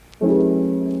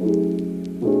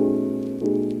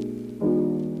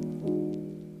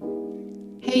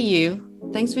you.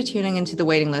 Thanks for tuning into the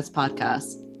Waiting List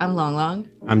podcast. I'm Long Long.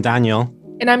 I'm Daniel.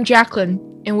 And I'm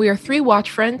Jacqueline. And we are three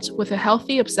watch friends with a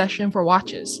healthy obsession for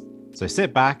watches. So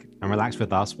sit back and relax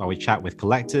with us while we chat with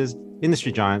collectors,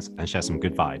 industry giants, and share some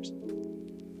good vibes.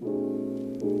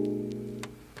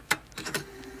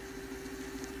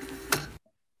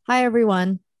 Hi,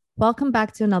 everyone. Welcome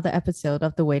back to another episode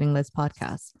of the Waiting List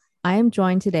podcast. I am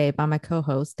joined today by my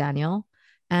co-host, Daniel.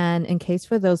 And in case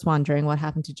for those wondering what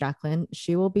happened to Jacqueline,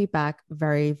 she will be back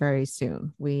very, very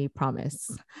soon. We promise.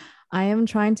 I am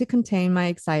trying to contain my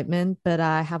excitement, but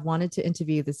I have wanted to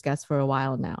interview this guest for a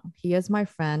while now. He is my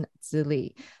friend,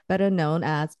 Zhili, better known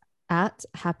as at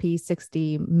Happy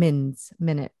 60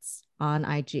 Minutes on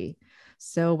IG.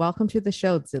 So welcome to the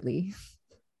show, Zhili.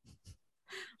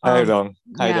 Hi, Dom.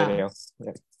 Hi, yeah. Daniel.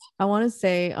 Yeah. I want to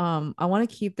say, I want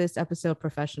to keep this episode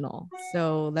professional.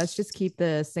 So let's just keep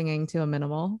the singing to a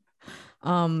minimal.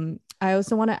 I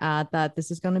also want to add that this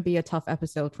is going to be a tough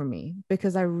episode for me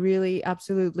because I really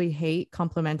absolutely hate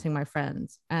complimenting my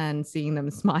friends and seeing them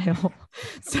smile.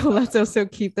 So let's also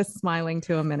keep the smiling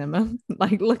to a minimum.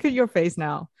 Like, look at your face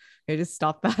now. Okay, just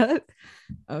stop that.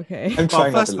 Okay.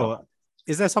 Well, first of all,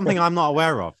 is there something I'm not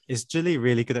aware of? Is Zhili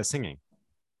really good at singing?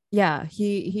 Yeah,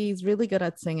 he's really good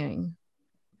at singing.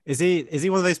 Is he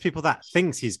one of those people that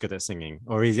thinks he's good at singing,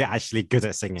 or is he actually good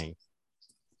at singing?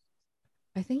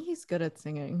 I think he's good at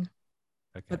singing.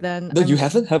 Okay. But then No, you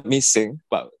haven't heard me sing,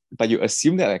 but you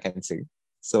assume that I can sing.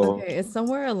 So okay, it's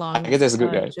somewhere along I guess that's a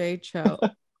good guy. Jay Cho,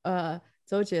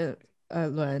 Zhou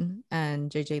Lun and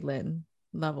JJ Lin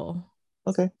level.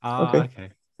 Okay.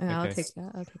 Okay. I'll Okay. take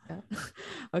that. Okay.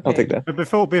 I'll take that. But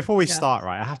before we start,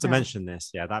 right, I have to mention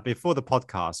this, that before the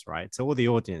podcast, right, to all the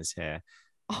audience here,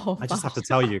 I just have to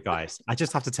tell you guys,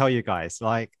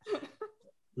 like,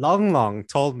 Long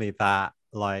told me that,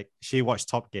 like, she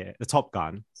watched the Top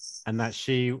Gun, and that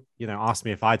she, asked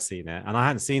me if I'd seen it, and I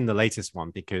hadn't seen the latest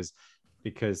one because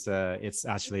it's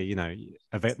actually,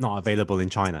 not available in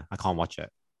China. I can't watch it.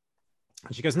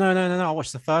 And she goes, no, I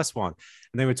watched the first one.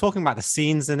 And they were talking about the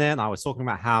scenes in it, and I was talking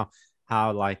about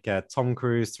how like Tom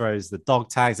Cruise throws the dog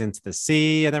tags into the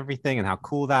sea and everything, and how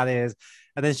cool that is.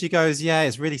 And then she goes, yeah,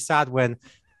 it's really sad when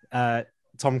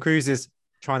Tom Cruise is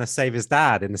trying to save his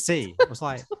dad in the sea. I was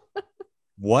like,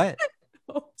 what?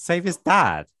 Save his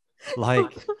dad?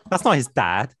 Like, that's not his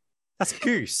dad. That's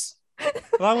Goose.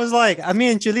 But I was like,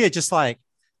 me and Julia just like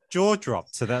jaw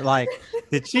dropped to that. Like,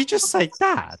 did she just say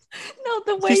dad? No,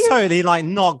 the way she's totally like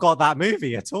not got that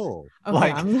movie at all. Okay,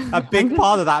 like a big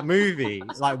part of that movie,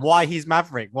 like why he's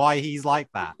Maverick, why he's like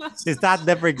that. His dad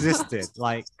never existed.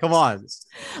 Like, come on.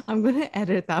 I'm gonna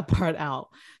edit that part out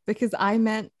because I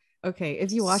meant, okay,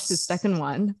 if you watch the second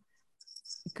one,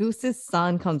 Goose's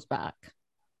son comes back.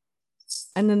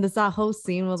 And then there's that whole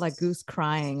scene with like Goose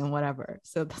crying and whatever.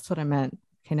 So that's what I meant.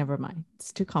 Okay, never mind.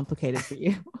 It's too complicated for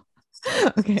you.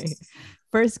 Okay,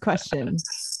 first question.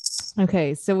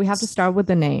 Okay, so we have to start with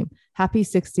the name, Happy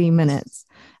 60 Minutes.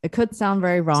 It could sound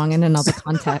very wrong in another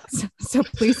context. So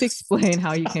please explain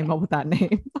how you came up with that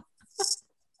name.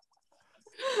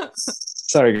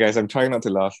 Sorry, guys, I'm trying not to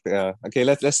laugh. Okay,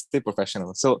 let's stay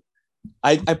professional. So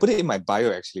I put it in my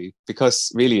bio actually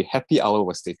because really happy hour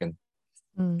was taken.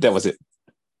 That was it.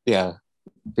 Yeah,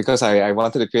 because I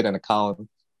wanted to create an account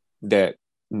that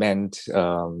meant,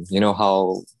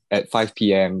 how at 5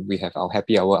 p.m. we have our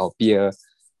happy hour, our beer.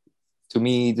 To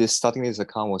me, starting this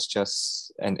account was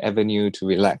just an avenue to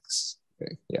relax.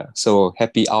 Yeah, so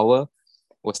happy hour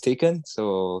was taken.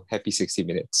 So happy 60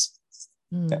 minutes.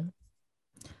 Yeah.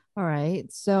 All right.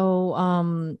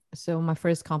 So my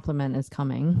first compliment is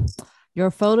coming. Your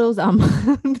photos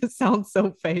this sounds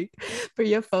so fake, but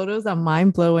your photos are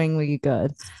mind-blowingly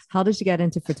good. How did you get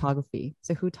into photography?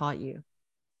 So who taught you?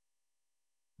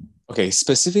 Okay,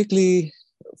 specifically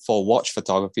for watch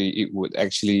photography, it would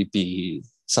actually be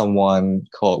someone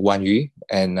called Wan Yu,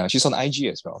 and she's on IG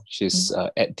as well. She's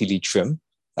at Dilly Trim.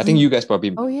 I think you guys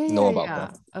probably know about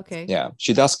her. Okay. Yeah,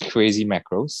 she does crazy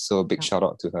macros, so a big shout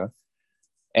out to her.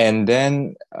 And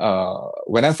then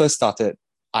when I first started,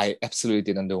 I absolutely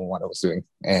didn't know what I was doing,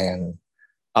 and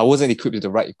I wasn't equipped with the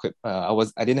right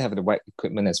equipment. I didn't have the right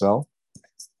equipment as well.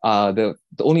 The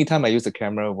only time I used the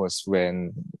camera was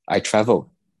when I traveled.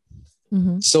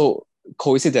 So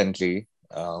coincidentally,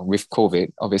 with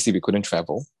COVID, obviously we couldn't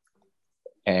travel,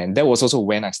 and that was also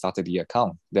when I started the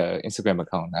Instagram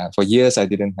account. For years, I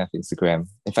didn't have Instagram.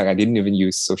 In fact, I didn't even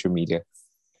use social media.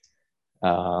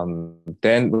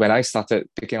 Then when I started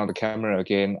picking up the camera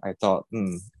again, I thought,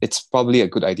 it's probably a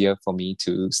good idea for me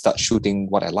to start shooting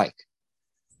what I like.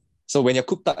 So when you're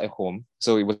cooped up at home,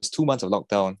 so it was 2 months of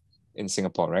lockdown in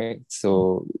Singapore, right?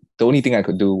 So the only thing I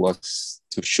could do was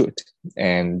to shoot.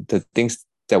 And the things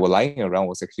that were lying around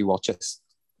was actually watches.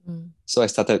 So I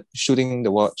started shooting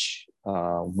the watch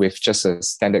with just a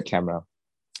standard camera.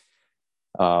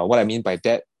 What I mean by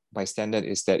that, by standard,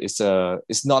 is that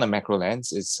it's not a macro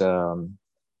lens. It's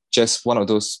just one of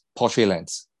those portrait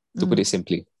lens, to put it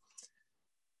simply.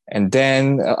 And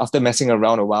then after messing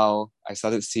around a while, I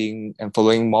started seeing and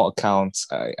following more accounts.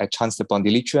 I chanced upon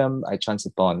Delitrium. I chanced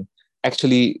upon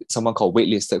actually someone called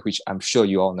Waitlisted, which I'm sure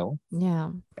you all know. Yeah.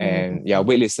 And yeah,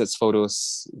 Waitlisted's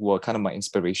photos were kind of my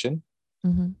inspiration.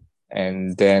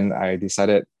 And then I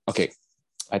decided, okay,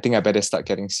 I think I better start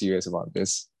getting serious about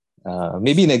this.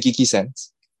 Maybe in a geeky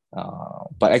sense.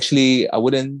 But actually,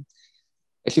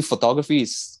 photography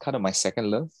is kind of my second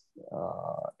love.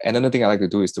 Another thing I like to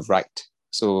do is to write.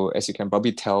 So as you can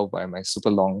probably tell by my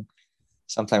super long,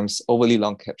 sometimes overly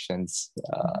long captions,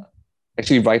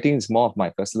 actually writing is more of my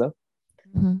first love.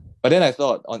 But then I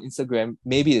thought on Instagram,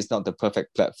 maybe it's not the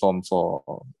perfect platform for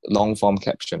long form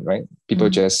caption, right? People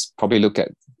just probably look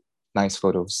at nice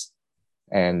photos.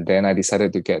 And then I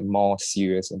decided to get more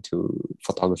serious into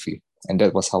photography. And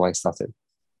that was how I started.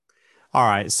 All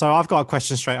right. So I've got a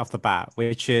question straight off the bat,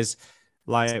 which is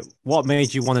like, what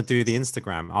made you want to do the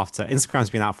Instagram after Instagram's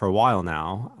been out for a while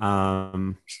now?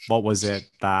 What was it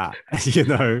that,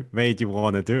 made you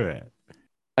want to do it?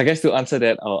 I guess to answer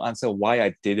that, I'll answer why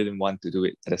I didn't want to do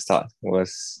it at the start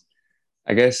was,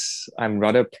 I guess I'm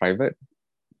rather private,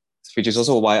 which is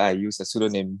also why I use a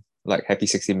pseudonym like Happy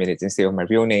 60 Minutes instead of my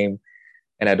real name.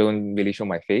 And I don't really show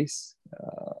my face.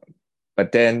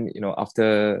 But then,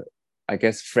 after, I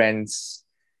guess, friends,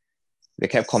 they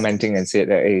kept commenting and said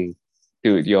that, hey,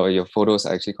 dude, your photos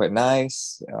are actually quite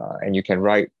nice and you can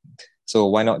write. So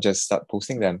why not just start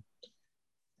posting them?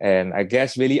 And I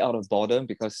guess really out of boredom,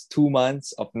 because 2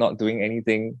 months of not doing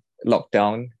anything,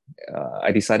 lockdown,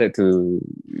 I decided to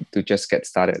just get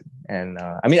started. And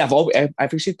I've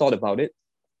actually thought about it,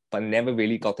 but never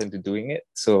really gotten to doing it.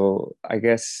 So I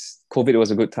guess COVID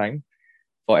was a good time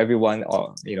for everyone,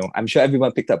 or, I'm sure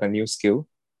everyone picked up a new skill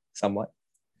somewhat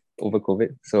over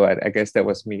COVID. So I guess that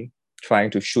was me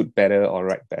trying to shoot better or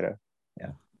write better.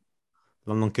 Yeah.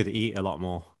 London could eat a lot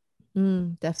more.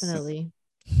 Definitely.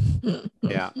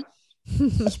 Yeah.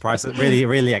 Surprised it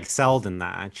really excelled in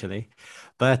that, actually.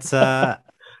 But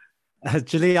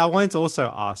Zhili, I wanted to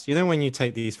also ask, when you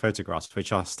take these photographs,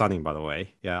 which are stunning, by the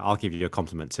way, yeah, I'll give you a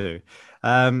compliment too.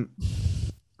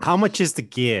 How much is the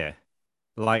gear?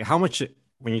 Like, how much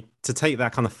to take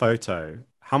that kind of photo?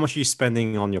 How much are you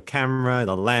spending on your camera,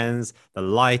 the lens, the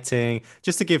lighting,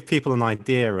 just to give people an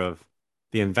idea of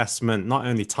the investment, not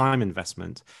only time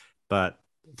investment, but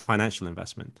financial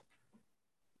investment?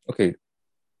 Okay.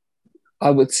 I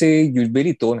would say you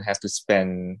really don't have to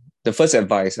spend. The first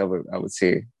advice I would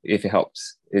say, if it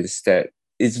helps, is that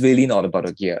it's really not about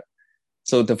the gear.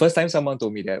 So the first time someone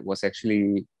told me that was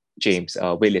actually James,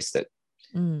 Waitlisted.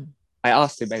 I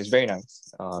asked him, and it's very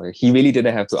nice. He really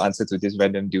didn't have to answer to this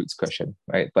random dude's question,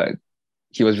 right? But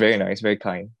he was very nice, very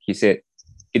kind. He said,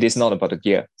 it is not about the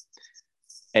gear.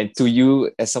 And to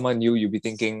you, as someone new, you'll be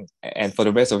thinking, and for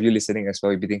the rest of you listening as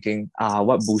well, you'll be thinking,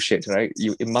 what bullshit, right?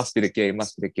 It must be the gear, it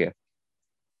must be the gear.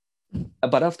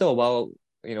 But after a while,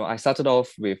 I started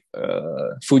off with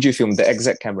Fujifilm. The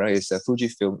exact camera is a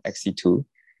Fujifilm X-T2.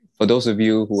 For those of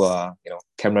you who are,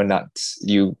 camera nuts,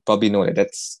 you probably know that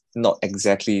that's not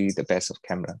exactly the best of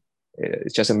camera.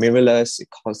 It's just a mirrorless. It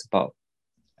costs about,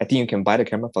 I think you can buy the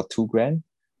camera for $2,000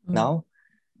 now.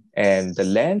 And the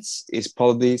lens is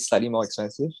probably slightly more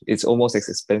expensive. It's almost as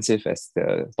expensive as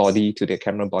the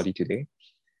camera body today.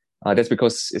 That's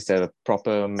because it's a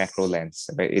proper macro lens,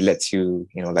 right? It lets you,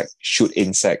 like shoot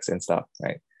insects and stuff,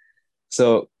 right?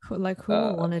 So, who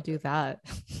will want to do that?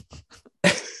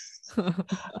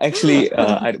 Actually,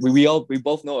 we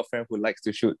both know a friend who likes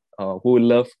to shoot, who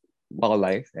love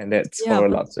wildlife, and that's Flora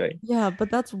Lux, right? Yeah,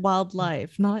 but that's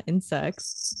wildlife, not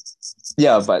insects.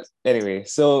 Yeah, but anyway,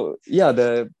 so yeah,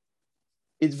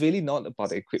 it's really not about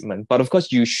the equipment, but of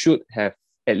course you should have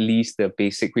at least the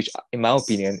basic, which in my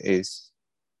opinion is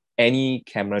any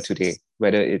camera today,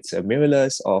 whether it's a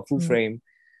mirrorless or full frame.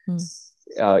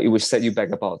 It would set you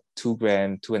back about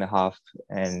 $2,000, $2,500,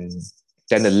 and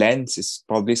then the lens is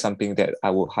probably something that I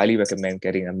would highly recommend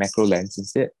getting a macro lens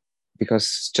instead,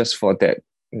 because just for that,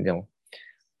 the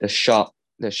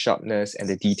sharpness and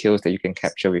the details that you can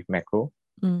capture with macro.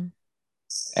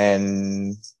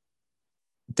 And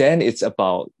then it's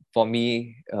about, for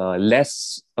me,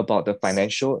 less about the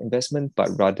financial investment, but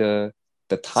rather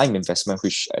the time investment,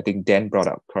 which I think Dan brought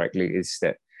up correctly, is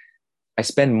that I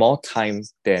spend more time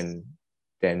than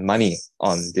money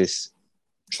on this,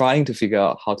 trying to figure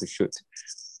out how to shoot.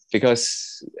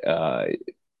 because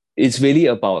it's really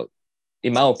about,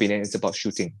 in my opinion, it's about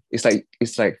shooting. It's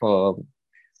like for,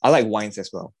 I like wines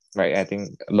as well, right? I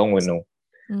think Long will know.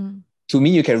 To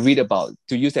me, you can read about,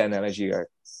 to use the analogy, right,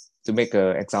 to make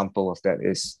an example of that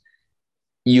is,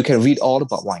 you can read all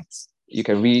about wines. You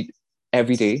can read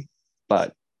every day,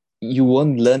 but you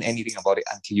won't learn anything about it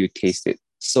until you taste it.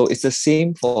 So it's the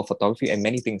same for photography and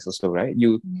many things also, right?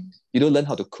 You don't learn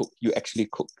how to cook, you actually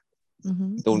cook.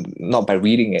 Not by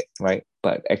reading it, right?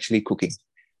 But actually cooking.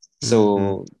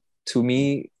 So to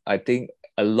me, I think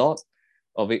a lot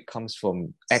of it comes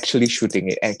from actually shooting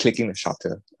it and clicking the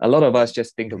shutter. A lot of us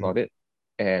just think about it.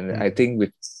 And I think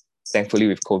thankfully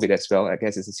with COVID as well, I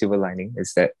guess it's a silver lining,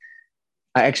 is that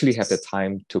I actually have the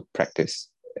time to practice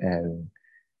and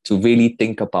to really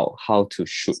think about how to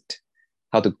shoot,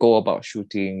 how to go about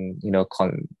shooting,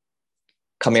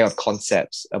 coming up with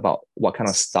concepts about what kind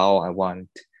of style I want,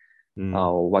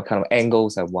 what kind of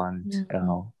angles I want,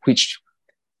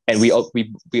 and we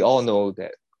all know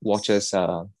that watches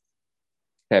have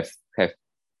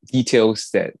details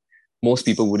that most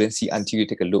people wouldn't see until you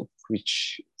take a look,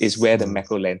 which is where the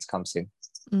macro lens comes in.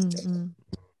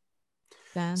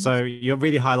 So you're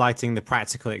really highlighting the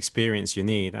practical experience you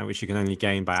need, and which you can only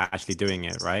gain by actually doing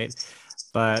it, right?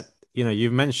 But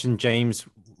you've mentioned James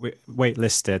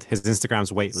waitlisted, his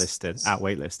Instagram's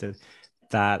waitlisted,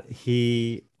 that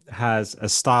he has a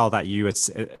style that you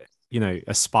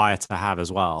aspire to have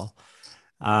as well.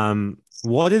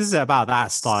 What is it about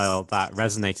that style that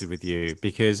resonated with you?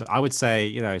 Because I would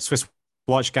say, Swiss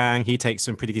Watch Gang, he takes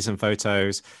some pretty decent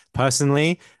photos.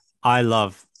 Personally, I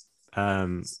love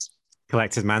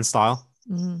collected man style.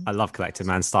 I love collected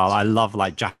man style. I love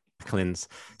like Jacqueline's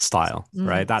style,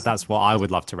 right? That's what I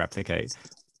would love to replicate.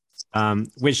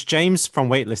 Which James from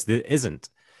Waitlisted isn't.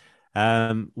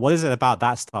 What is it about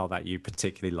that style that you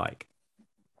particularly like?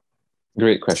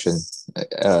 Great question.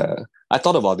 I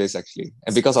thought about this actually,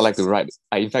 and because I like to write,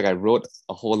 I wrote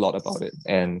a whole lot about it.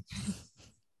 And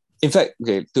in fact,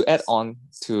 to add on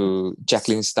to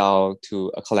Jacqueline's style,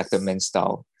 to a collected man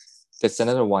style, there's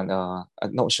another one.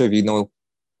 I'm not sure if you know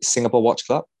Singapore Watch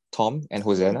Club, Tom and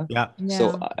Hosanna. Yeah.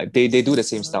 So they do the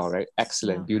same style, right?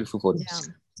 Excellent, beautiful photos.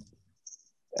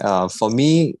 For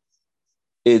me,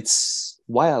 it's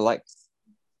why I like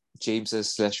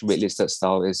James's / waitlisted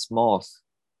style is more of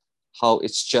how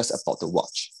it's just about the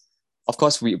watch. Of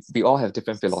course, we all have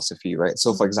different philosophy, right?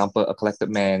 So, for example, a collected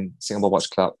man, Singapore Watch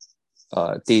Club,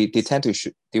 they tend to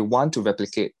they want to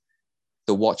replicate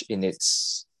the watch in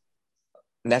its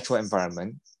natural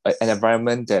environment, an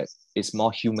environment that is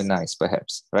more humanized,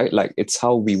 perhaps, right? Like it's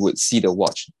how we would see the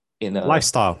watch in a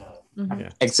lifestyle.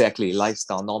 Exactly,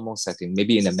 lifestyle, normal setting,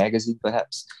 maybe in a magazine,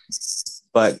 perhaps.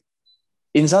 But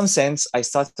in some sense, I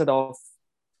started off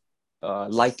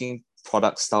liking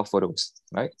product style photos,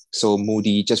 right? So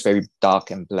moody, just very dark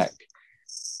and black.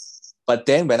 But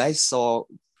then when I saw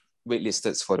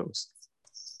waitlisted photos,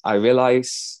 I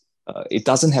realized it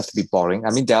doesn't have to be boring.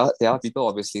 I mean, there are people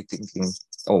obviously thinking,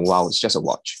 oh, wow, it's just a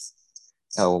watch.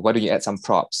 Oh, why don't you add some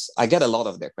props? I get a lot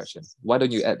of that question. Why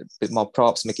don't you add a bit more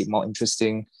props, make it more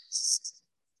interesting?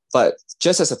 But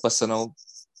just as a personal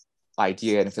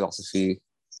idea and philosophy,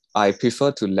 I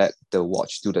prefer to let the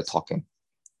watch do the talking.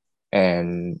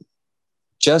 And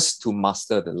just to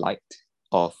master the light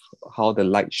of how the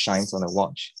light shines on a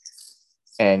watch.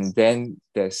 And then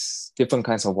there's different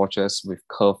kinds of watches with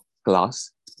curved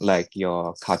glass, like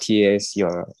your Cartiers,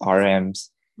 your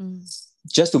RMs.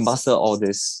 Just to master all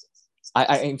this,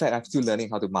 in fact, I'm still learning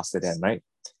how to master them, right?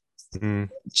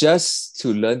 Just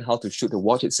to learn how to shoot the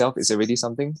watch itself is already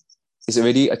something. It's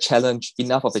already a challenge,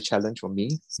 enough of a challenge for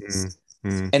me.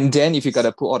 And then if you got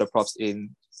to put all the props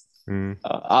in,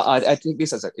 I think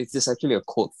this is actually a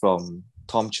quote from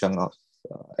Tom Chung of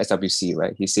SWC,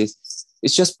 right? He says,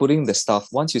 it's just putting the stuff,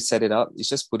 once you set it up, it's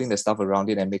just putting the stuff around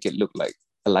it and make it look like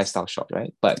a lifestyle shot,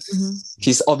 right? But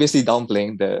he's obviously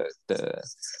downplaying the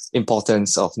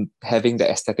importance of having the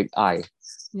aesthetic eye.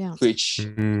 Which,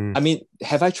 I mean,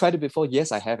 have I tried it before?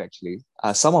 Yes, I have actually.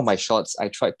 Some of my shots, I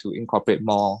tried to incorporate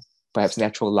more, perhaps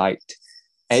natural light.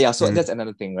 And yeah, so that's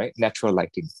another thing, right? Natural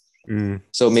lighting.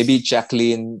 So maybe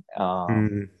Jacqueline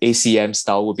ACM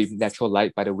style would be natural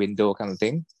light by the window kind of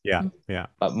thing.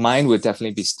 But mine would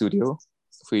definitely be studio,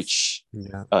 which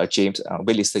James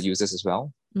waitlisted uses as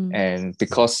well. And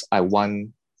because I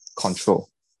want control,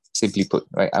 simply put,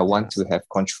 right? I want to have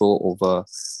control over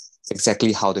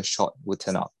exactly how the shot would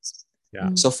turn out.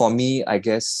 So for me, I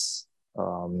guess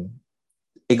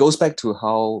it goes back to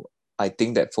how I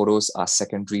think that photos are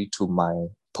secondary to my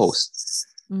post.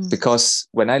 Because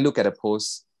when I look at a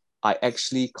post, I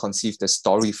actually conceive the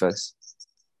story first.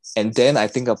 And then I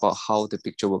think about how the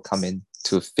picture will come in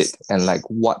to fit, and like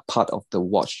what part of the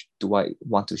watch do I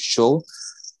want to show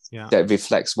that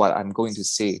reflects what I'm going to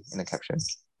say in the caption.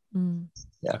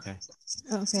 Yeah.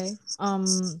 Okay.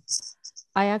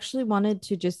 I actually wanted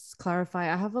to just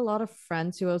clarify. I have a lot of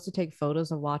friends who also take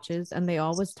photos of watches, and they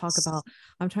always talk about,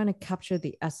 I'm trying to capture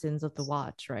the essence of the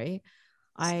watch, right?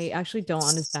 I actually don't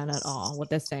understand at all what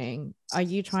they're saying. Are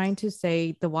you trying to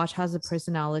say the watch has a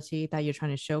personality that you're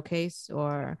trying to showcase,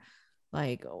 or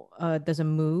like there's a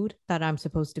mood that I'm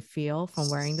supposed to feel from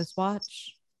wearing this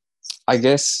watch? I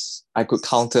guess I could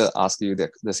counter ask you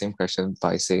the same question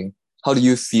by saying, how do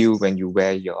you feel when you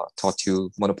wear your Tortue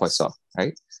Monopoly sock,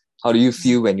 right? How do you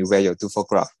feel when you wear your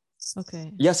Dufograph?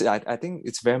 Okay. Yes, I think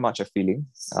it's very much a feeling.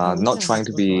 I wish Not I trying had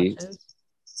to those be.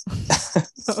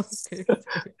 Okay,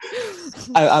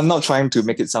 I'm not trying to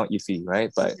make it sound iffy,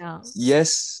 right? But yeah.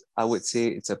 yes, I would say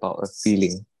it's about a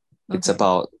feeling. It's Okay.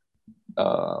 about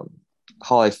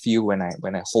how I feel when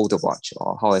I hold the watch,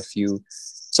 or how I feel.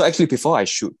 So actually, before I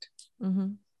shoot,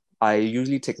 I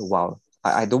usually take a while.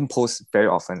 I don't post very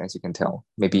often, as you can tell.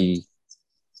 Maybe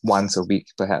once a week,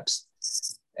 perhaps.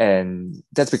 And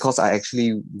that's because I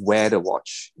actually wear the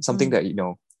watch. Something that,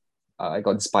 I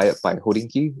got inspired by Holding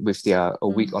Key with their A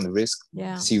Week on the Wrist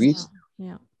series.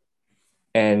 Yeah.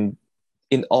 And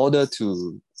in order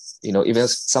to, even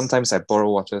sometimes I borrow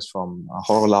watches from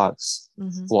Horolux,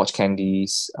 Watch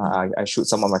Candies. I shoot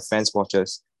some of my friends'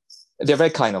 watches. They're very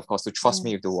kind, of course, to trust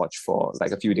me with the watch for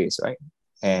like a few days, right?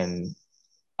 And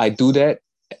I do that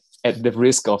at the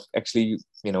risk of actually,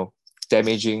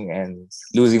 damaging and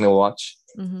losing the watch.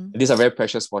 These are very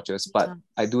precious watches, but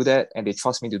I do that and they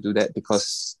trust me to do that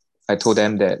because I told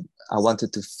them that I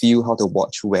wanted to feel how the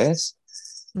watch wears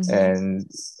and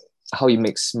how it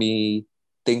makes me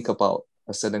think about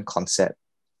a certain concept.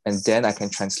 And then I can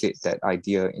translate that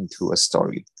idea into a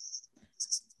story.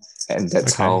 And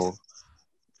that's how...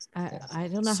 I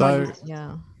don't know how you...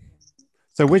 Yeah.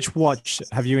 So which watch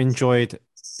have you enjoyed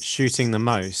shooting the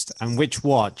most, and which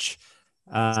watch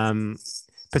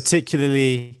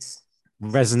particularly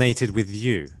resonated with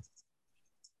you?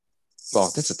 Wow,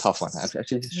 that's a tough one. I've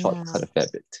actually shot quite a fair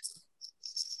bit.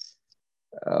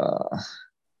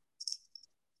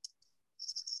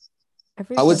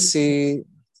 I would say,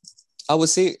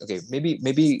 okay,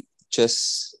 maybe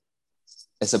just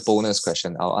as a bonus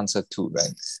question, I'll answer two,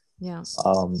 right? Yeah.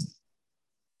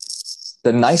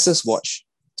 The nicest watch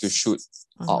to shoot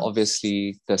are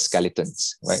obviously the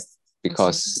skeletons, right?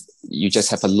 Because you just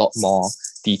have a lot more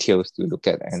details to look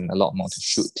at and a lot more to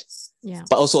shoot. Yeah.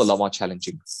 But also a lot more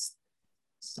challenging.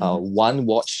 One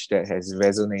watch that has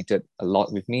resonated a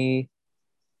lot with me,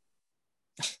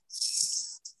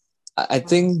 I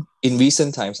think in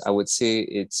recent times, I would say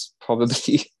it's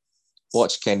probably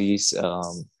Watch Candy's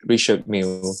Richard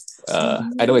Mille.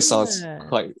 I know it sounds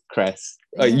quite crass.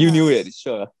 You knew it,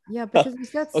 sure. Yeah, because you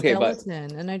said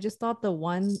skeleton, and I just thought the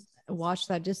one watch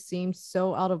that just seemed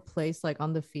so out of place, like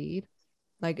on the feed,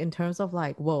 like in terms of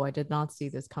like, whoa, I did not see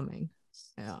this coming.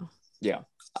 Yeah.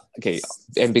 Okay.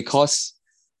 And because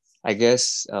I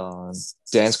guess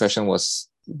Dan's question was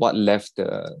what left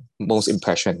the most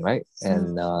impression, right?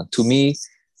 And to me,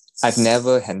 I've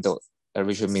never handled a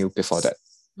Richard Mille before that.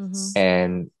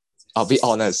 And I'll be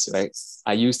honest, right?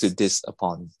 I used to diss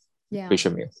upon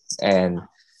Richard Mille. And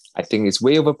I think it's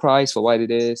way overpriced for what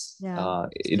it is.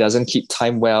 It doesn't keep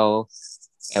time well.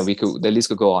 And the list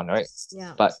could go on, right?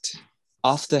 But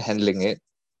after handling it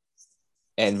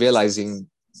and realizing,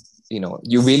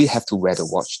 you really have to wear the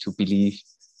watch to believe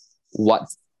what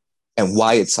and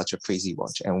why it's such a crazy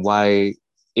watch and why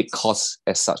it costs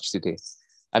as such today.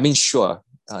 I mean, sure,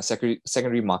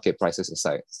 secondary market prices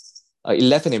aside, it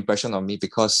left an impression on me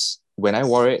because when I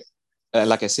wore it,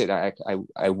 like I said,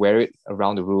 I wear it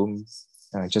around the room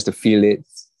just to feel it.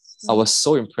 I was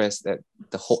so impressed at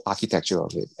the whole architecture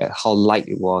of it, at how light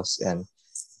it was, and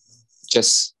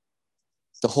just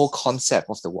the whole concept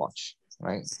of the watch,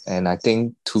 right? And I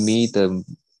think to me,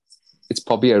 it's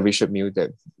probably a Richard Mille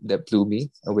that blew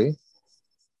me away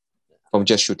from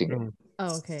just shooting it.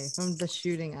 Oh, okay, from the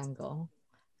shooting angle.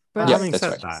 But having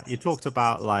said that, you talked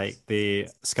about like the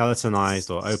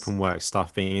skeletonized or open work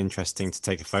stuff being interesting to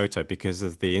take a photo because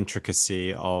of the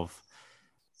intricacy of,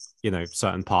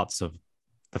 certain parts of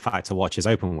the fact a watch is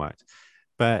open worked.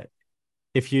 But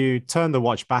if you turn the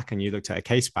watch back and you looked at a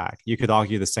case back, you could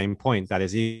argue the same point that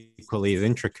is equally as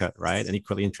intricate, right? And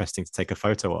equally interesting to take a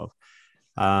photo of.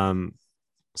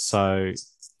 So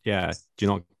yeah, do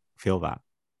you not feel that?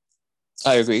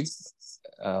 I agree.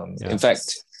 In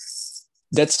fact,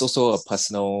 that's also a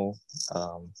personal,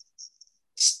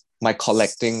 my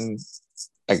collecting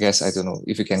I guess, I don't know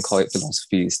if you can call it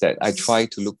philosophy, is that I try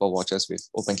to look for watches with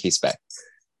open case back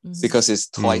because it's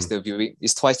twice the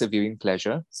viewing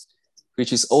pleasure,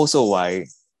 which is also why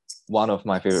one of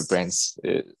my favorite brands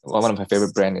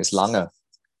is Lange.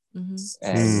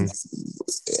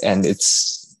 And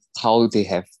it's how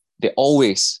they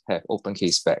always have open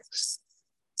case backs,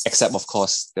 except of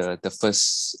course the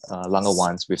first Lange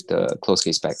ones with the closed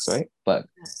case backs, right? But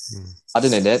other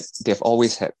than that, they've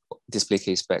always had display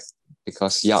case back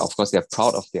because of course they're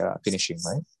proud of their finishing,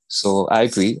 right? So I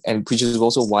agree, and which is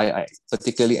also why I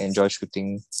particularly enjoy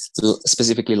shooting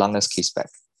specifically Lange's case back.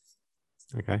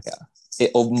 Okay. Yeah,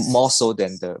 more so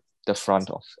than the front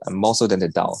of, and more so than the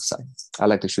dial side. I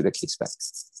like to shoot the case back.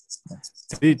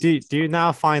 Do you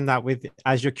now find that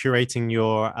as you're curating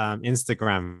your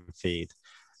Instagram feed,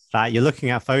 that you're looking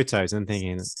at photos and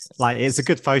thinking like it's a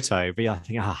good photo, but you're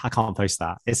thinking, I can't post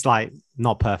that. It's like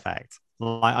not perfect.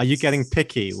 Like, are you getting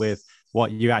picky with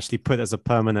what you actually put as a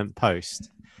permanent post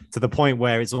to the point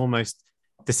where it's almost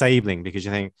disabling because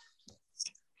you think,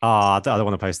 I don't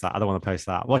want to post that. I don't want to post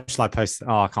that. What should I post?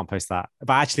 Oh, I can't post that.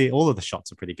 But actually, all of the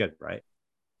shots are pretty good, right?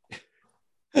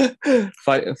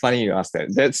 Funny you ask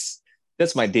that.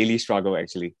 That's my daily struggle,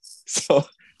 actually. So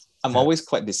I'm always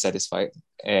quite dissatisfied,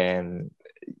 and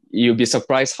you'll be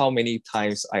surprised how many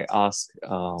times I ask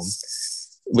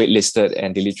waitlisted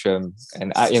and delete trim,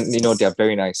 and they're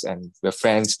very nice and we're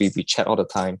friends. We chat all the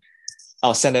time.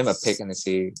 I'll send them a pic and I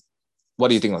say, "What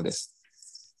do you think of this?"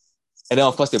 And then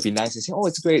of course they'll be nice and say, "Oh,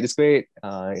 it's great, it's great."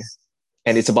 And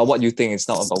it's about what you think. It's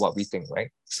not about what we think,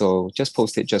 right? So just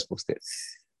post it.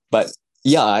 But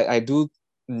yeah, I do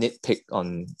nitpick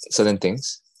on certain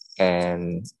things,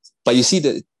 but you see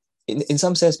that in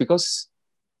some sense, because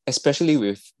especially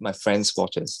with my friends'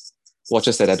 watches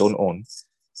that I don't own,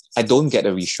 I don't get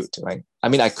a reshoot, right? I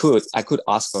mean, I could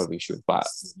ask for a reshoot, but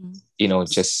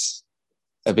just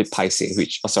a bit paiseh,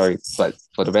 but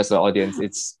for the rest of the audience,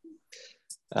 it's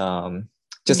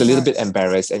just a little bit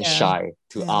embarrassed and shy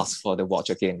to ask for the watch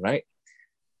again, right?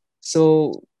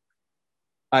 So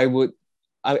I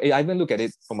even look at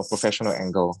it from a professional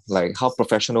angle, like how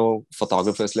professional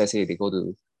photographers, let's say they go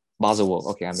to Baselworld.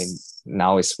 Okay, I mean,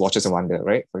 now it's Watches and Wonder,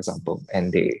 right? For example,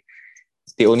 and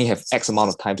they only have X amount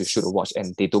of time to shoot a watch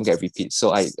and they don't get repeats.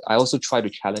 So I also try to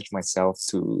challenge myself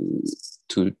to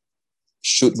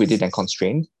shoot within a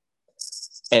constraint.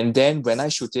 And then when I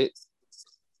shoot it,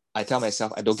 I tell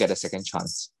myself I don't get a second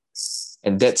chance.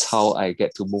 And that's how I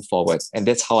get to move forward. And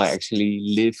that's how I actually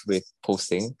live with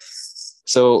posting.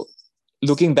 So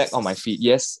looking back on my feed,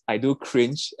 yes, I do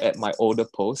cringe at my older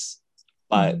posts,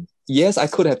 but yes, I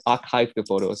could have archived the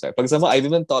photos. Right? For example, I've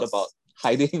even thought about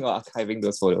hiding or archiving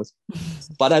those photos,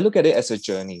 but I look at it as a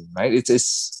journey, right? It's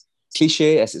as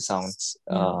cliche as it sounds.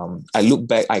 I look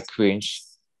back, I cringe,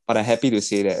 but I'm happy to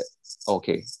say that,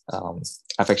 okay,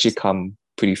 I've actually come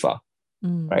pretty far,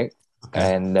 right?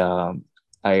 Okay. And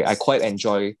I quite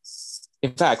enjoy,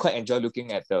 in fact, I quite enjoy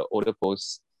looking at the older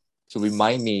posts to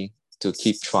remind me to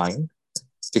keep trying,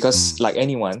 because like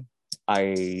anyone,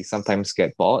 I sometimes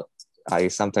get bored. I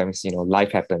sometimes,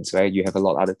 life happens, right? You have a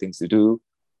lot of other things to do.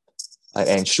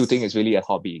 And shooting is really a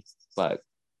hobby,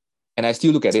 and I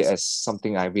still look at it as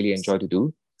something I really enjoy to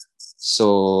do.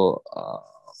 So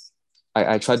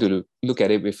I try to look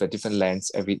at it with a different lens,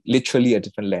 literally a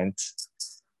different lens.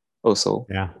 Also,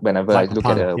 whenever I look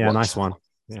at a watch. Nice one.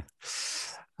 Yeah.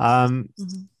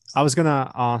 I was gonna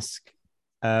ask.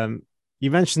 You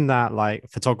mentioned that like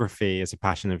photography is a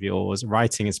passion of yours,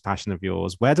 writing is a passion of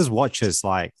yours. Where does watches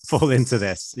like fall into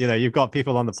this? You've got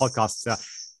people on the podcast,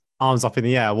 arms up in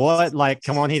the air. What? Like,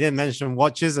 come on, he didn't mention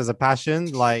watches as a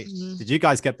passion. Like, did you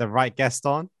guys get the right guest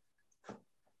on?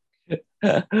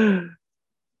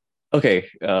 Okay.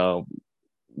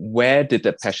 Where did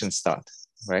the passion start?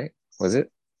 Right? Was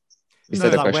it?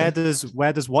 Where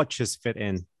does watches fit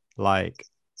in? Like,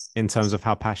 in terms of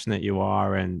how passionate you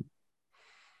are and.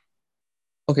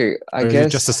 Okay, I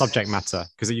guess just a subject matter,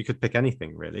 because you could pick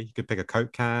anything really. You could pick a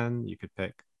Coke can. You could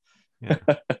pick. Yeah.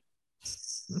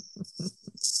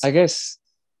 I guess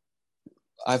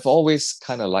I've always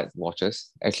kind of liked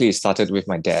watches. Actually, it started with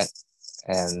my dad,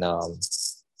 and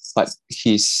but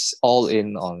he's all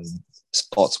in on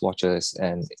sports watches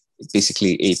and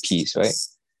basically APs, right?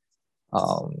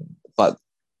 But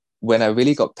when I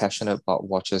really got passionate about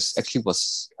watches, actually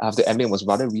I have to admit, was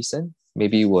rather recent.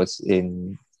 Maybe it was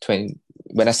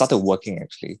when I started working,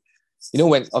 actually.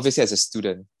 When obviously as a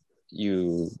student,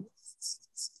 you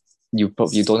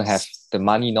don't have the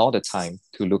money nor the time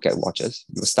to look at watches.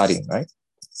 You're studying, right?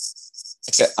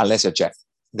 Except unless you're Jack,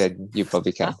 then you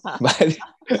probably can. But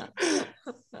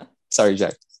sorry,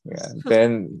 Jack. Yeah.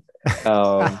 Then,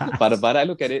 but I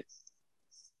look at it.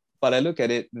 but I look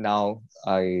at it now,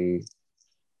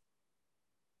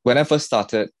 when I first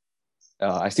started,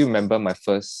 I still remember my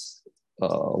first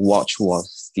watch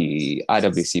was the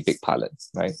IWC Big Pilot,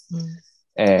 right?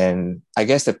 And I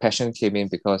guess the passion came in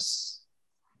because,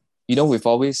 we've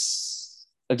always,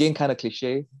 again, kind of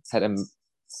cliche, had a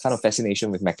kind of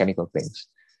fascination with mechanical things.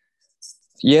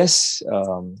 Yes,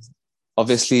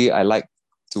 obviously I like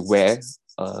to wear,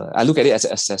 I look at it as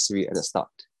an accessory at the start.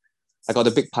 I got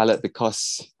the Big Pilot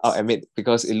because, I'll admit,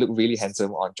 because it looked really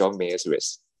handsome on John Mayer's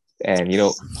wrist. And,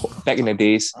 back in the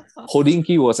days,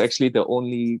 Hodinkee was actually the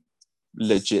only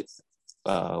legit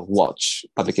watch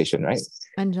publication, right?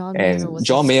 And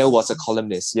John Mayer was a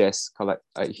columnist, yes, correct.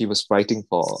 He was writing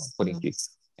for Hodinkee,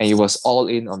 and he was all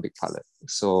in on Big Pilot.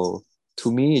 So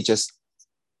to me, it just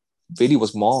really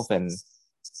was more of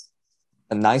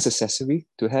a nice accessory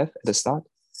to have at the start.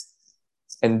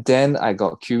 And then I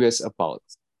got curious about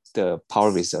the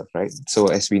power reserve, right? So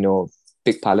as we know,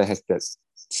 Big Pilot has that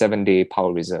 7-day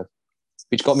power reserve,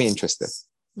 which got me interested.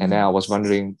 And then I was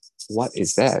wondering, what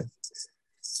is that?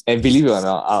 And believe it or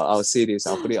not, I'll say this,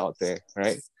 I'll put it out there,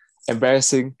 right?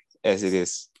 Embarrassing as it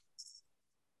is,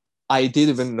 I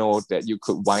didn't even know that you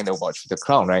could wind a watch with a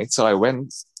crown, right? So I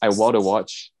wore the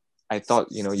watch. I thought,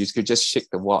 you could just shake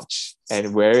the watch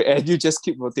and wear it, and you just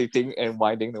keep rotating and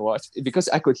winding the watch, because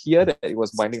I could hear that it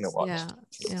was winding the watch.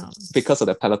 Yeah. Because of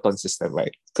the peloton system,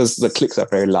 right? Because the clicks are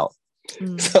very loud.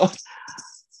 So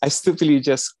I stupidly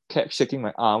just kept shaking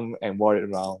my arm and wore it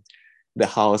around the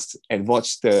house and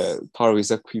watched the power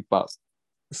reserve creep up.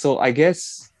 So I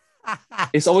guess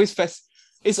it's always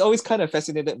kind of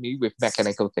fascinated me with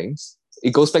mechanical things.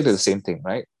 It goes back to the same thing,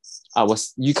 right?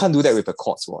 You can't do that with a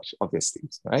quartz watch, obviously,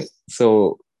 right?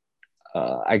 So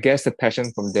I guess the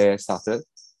passion from there started.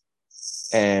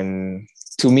 And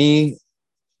to me,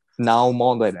 now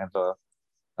more than ever,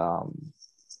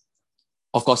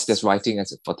 of course, there's writing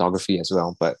as a photography as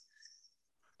well, but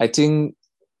I think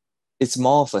it's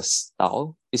more of a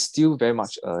style. It's still very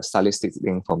much a stylistic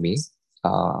thing for me.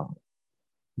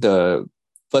 The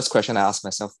first question I ask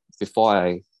myself before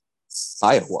I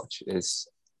buy a watch is,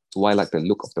 do I like the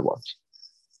look of the watch?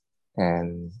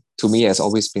 And to me, it's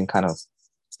always been kind of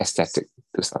aesthetic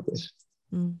to start with.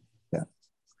 Yeah.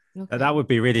 Okay. That would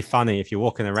be really funny if you're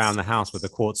walking around the house with a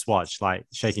quartz watch, like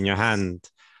shaking your hand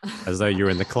as though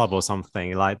you're in the club or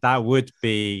something. Like that would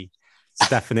be the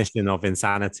definition of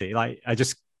insanity. Like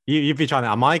you'd be trying to,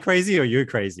 am I crazy or you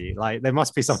crazy? Like there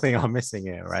must be something I'm missing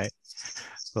here, right?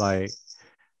 Like,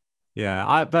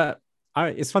 yeah,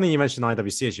 it's funny you mentioned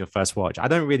IWC as your first watch. I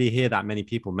don't really hear that many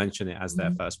people mention it as their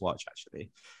first watch,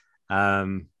 actually.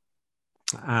 And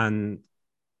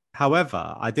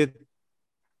however, I did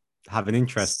have an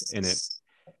interest in it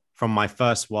from my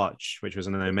first watch, which was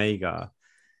an Omega.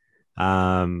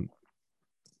 I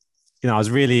was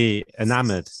really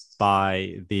enamored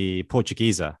by the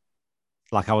Portuguese.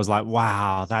 Like I was like,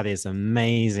 wow, that is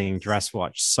amazing dress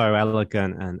watch, so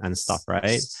elegant and stuff,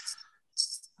 right?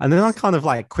 And then I kind of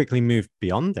like quickly moved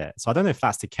beyond it. So I don't know if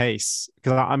that's the case,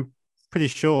 because I'm pretty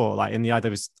sure like in the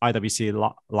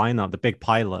IWC lineup, the Big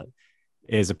Pilot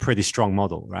is a pretty strong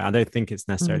model, right? I don't think it's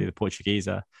necessarily the Portuguese.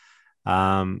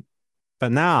 But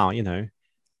now, I'm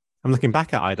looking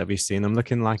back at IWC and I'm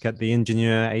looking like at the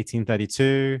Ingenieur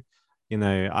 1832.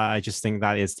 I just think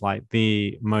that is like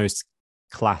the most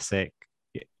classic,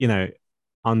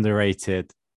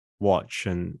 underrated watch.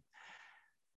 And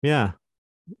yeah,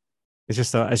 it's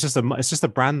just a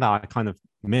brand that I kind of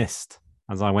missed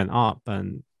as I went up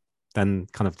and then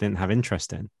kind of didn't have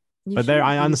interest in. But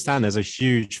I understand there's a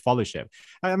huge followership.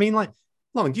 I mean, like,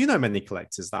 Long, do you know many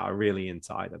collectors that are really into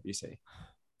IWC?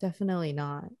 Definitely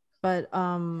not. But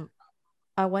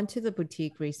I went to the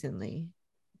boutique recently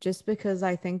just because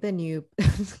I think the new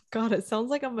God, it sounds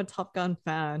like I'm a Top Gun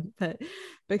fan, but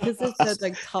because it said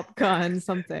like Top Gun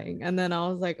something. And then I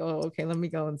was like, oh, okay, let me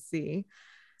go and see.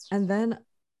 And then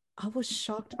I was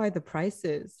shocked by the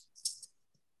prices.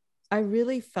 I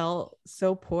really felt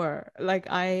so poor. Like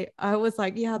I was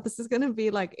like, yeah, this is gonna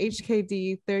be like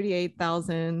HKD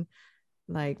 38,000,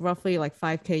 like roughly like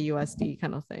 5K USD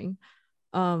kind of thing.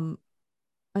 And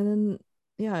then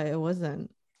yeah, it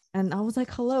wasn't. And I was like,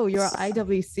 hello, you're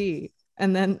IWC.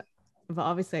 And then, but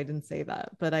obviously I didn't say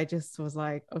that, but I just was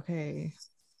like, okay,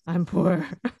 I'm poor.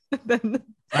 Then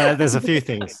there's a few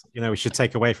things we should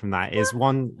take away from that. Is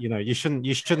one, you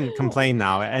shouldn't complain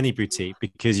now at any boutique,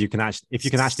 because if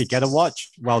you can actually get a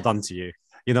watch, well done to you.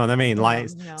 You know what I mean? Like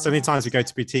so many times we go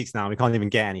to boutiques now, we can't even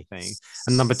get anything.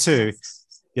 And number two,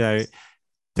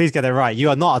 Please get it right. You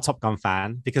are not a Top Gun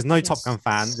fan because no Top Gun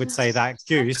fan would say that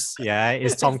Goose,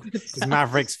 is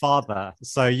Maverick's father.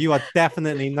 So you are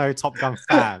definitely no Top Gun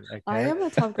fan. Okay, I am a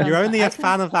Top Gun You're fan. only a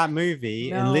fan of that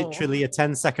movie in No. literally a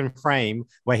 10-second frame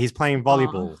where he's playing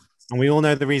volleyball, and we all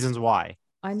know the reasons why.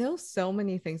 I know so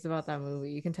many things about that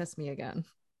movie. You can test me again.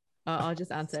 I'll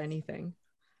just answer anything.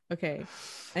 Okay.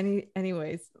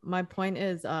 Anyways, my point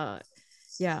is,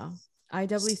 yeah,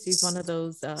 IWC is one of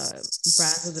those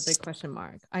brands with a big question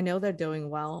mark. I know they're doing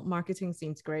well. Marketing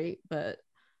seems great, but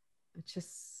it's just,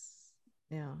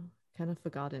 yeah, kind of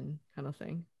forgotten kind of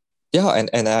thing. Yeah,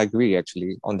 and I agree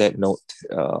actually on that note,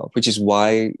 which is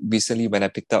why recently when I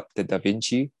picked up the Da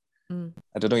Vinci,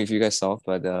 I don't know if you guys saw,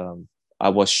 but I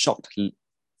was shocked.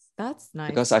 That's nice.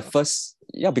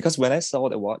 Because when I saw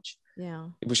the watch,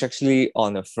 it was actually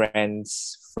on a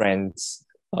friend's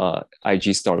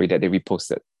IG story that they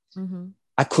reposted. Mm-hmm.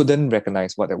 I couldn't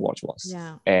recognize what the watch was.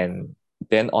 Yeah. And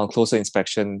then on closer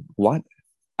inspection, what?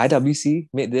 IWC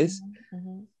made this?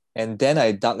 Mm-hmm. And then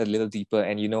I dug a little deeper,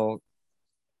 and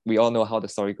we all know how the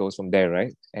story goes from there,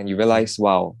 right? And you realize,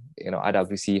 wow,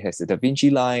 IWC has the Da Vinci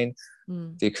line.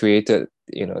 They created,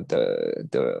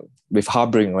 the with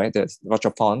Harboring, right? The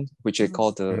Rajapon, which they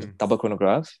call the double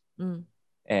chronograph.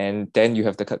 And then you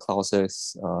have the Kurt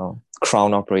Klaus's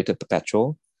crown operated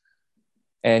perpetual.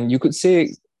 And you could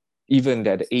say even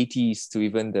that the 80s to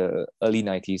even the early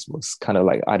 90s was kind of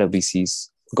like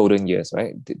IWC's golden years,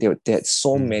 right? They had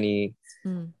so many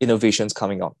innovations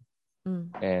coming up.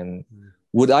 And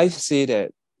would I say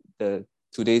that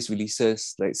today's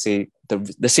releases, like say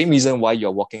the same reason why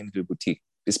you're walking into the boutique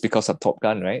is because of Top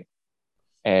Gun, right?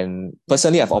 And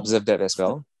personally, I've observed that as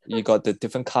well. You got the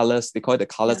different colors. They call it the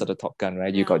colors of the Top Gun,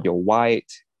 right? You got your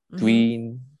white,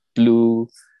 green, blue.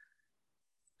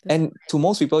 And to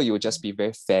most people, it would just be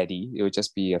very faddy. It would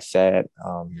just be a fad.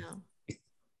 And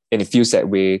it feels that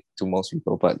way to most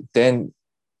people. But then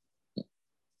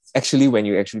actually, when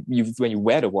you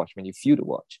wear the watch, when you feel the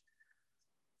watch,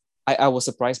 I was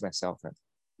surprised myself.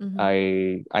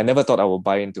 Right? I never thought I would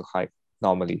buy into hype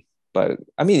normally. But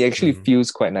I mean, it actually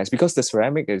feels quite nice because the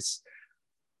ceramic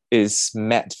is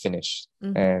matte finish.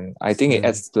 And I think it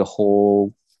adds to the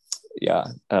whole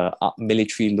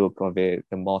military look of it,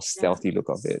 the more stealthy look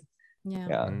of it.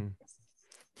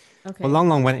 Okay. Well,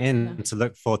 Long went in to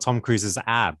look for Tom Cruise's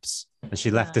abs, and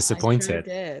she left disappointed.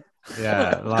 I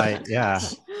sure did.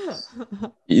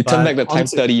 You turn back the time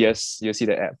 30 years, you'll see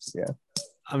the abs. Yeah.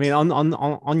 I mean,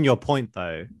 on your point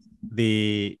though,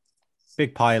 the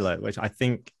Big Pilot, which I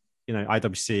think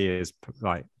IWC is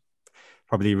like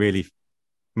probably really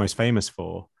most famous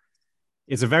for,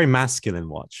 is a very masculine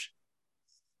watch.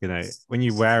 When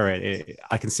you wear it,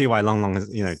 I can see why Long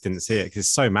didn't see it because it's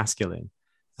so masculine.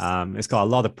 It's got a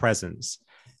lot of presence,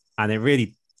 and it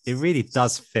really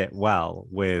does fit well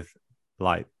with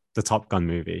like the Top Gun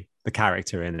movie, the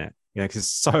character in it. Because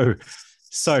it's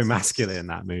so masculine in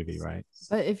that movie, right?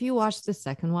 But if you watch the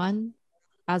second one,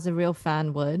 as a real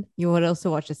fan you would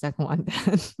also watch the second one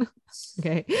then.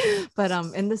 Okay. But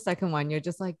in the second one, you're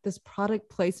just like, this product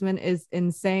placement is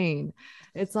insane.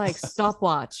 It's like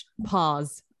stopwatch,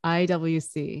 pause,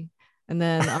 IWC. And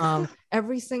then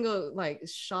every single like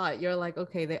shot, you're like,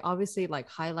 okay, they obviously like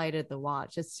highlighted the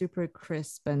watch. It's super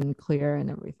crisp and clear and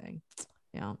everything.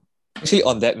 Yeah. Actually,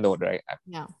 on that note, right?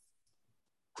 Yeah.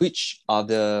 Which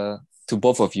other, to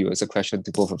both of you, as a question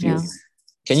to both of you,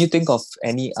 can you think of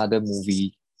any other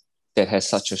movie that has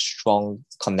such a strong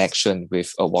connection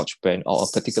with a watch brand or a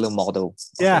particular model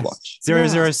of a watch?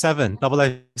 007,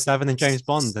 007 and James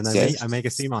Bond and Omega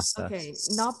Seamaster. Okay,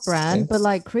 not brand, but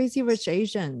like Crazy Rich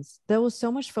Asians. There was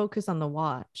so much focus on the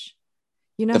watch.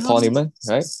 The Paul Newman,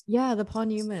 right? Yeah, the Paul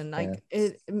Newman. Like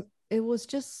it was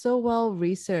just so well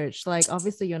researched. Like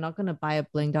obviously you're not gonna buy a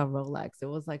blinged out Rolex. It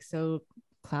was like so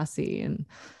classy and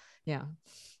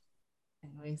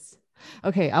anyways.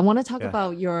 Okay, I want to talk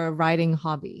about your writing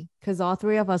hobby because all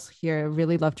three of us here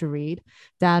really love to read.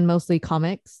 Dan mostly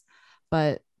comics,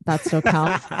 but that still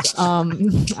counts.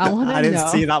 I didn't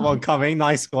see that one coming.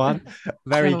 Nice one.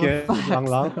 Very good.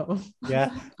 Long.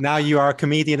 Yeah. Now you are a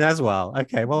comedian as well.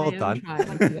 Okay, well done.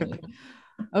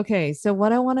 Okay, so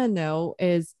what I want to know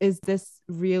is this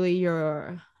really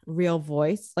your real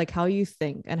voice, like how you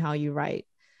think and how you write,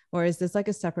 or is this like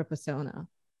a separate persona?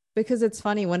 Because it's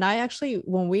funny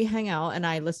when we hang out and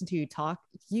I listen to you talk,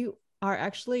 you are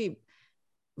actually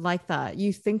like that.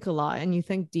 You think a lot and you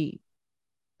think deep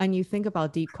and you think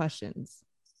about deep questions.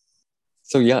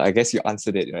 So yeah, I guess you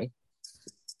answered it, right?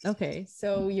 Okay,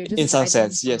 so you're just in some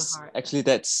sense, yes. Actually,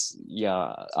 that's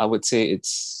I would say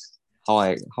it's how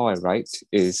I write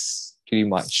is pretty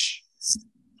much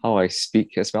how I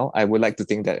speak as well. I would like to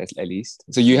think that at least.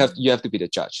 So you have to be the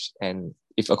judge. And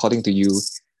if according to you,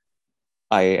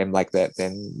 I am like that,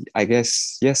 then I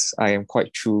guess yes, I am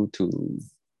quite true to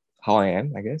how I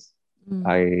am, I guess.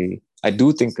 I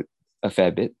do think a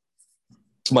fair bit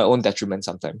to my own detriment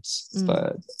sometimes.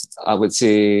 But I would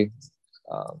say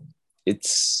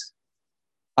it's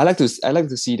I like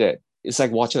to see that it's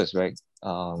like watches, right?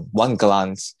 One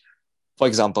glance, for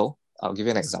example, I'll give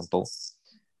you an example.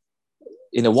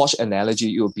 In a watch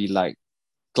analogy, it would be like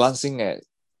glancing at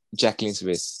Jacqueline's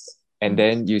wrist, and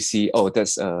then you see, oh,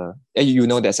 that's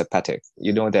that's a Patek,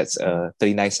 that's a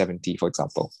 3970, for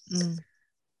example.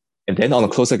 And then on a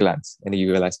closer glance, and then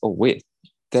you realize, oh wait,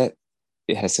 that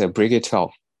it has a Breguet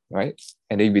 12, right?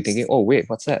 And then you'll be thinking, oh wait,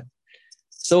 what's that?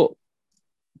 So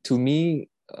to me,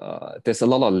 there's a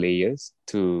lot of layers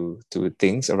to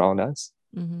things around us.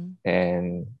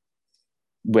 And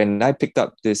when I picked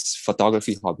up this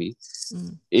photography hobby,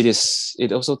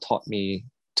 it also taught me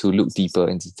to look deeper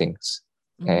into things.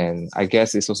 And I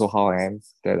guess it's also how I am,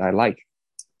 that I like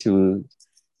to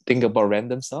think about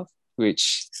random stuff,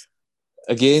 which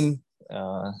again,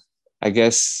 I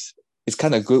guess it's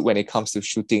kind of good when it comes to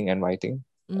shooting and writing,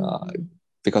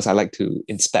 because I like to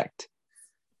inspect.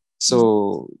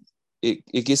 So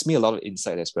it gives me a lot of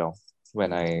insight as well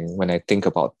when I think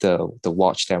about the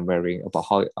watch that I'm wearing, about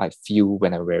how I feel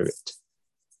when I wear it.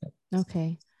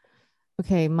 Okay,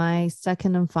 my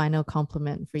second and final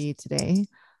compliment for you today.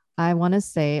 I want to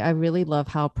say I really love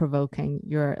how thought-provoking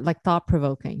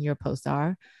your posts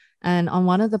are. And on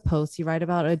one of the posts, you write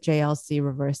about a JLC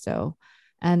Reverso,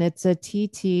 and it's a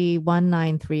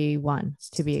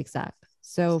TT1931 to be exact.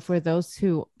 So for those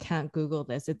who can't Google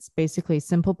this, it's basically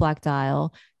simple black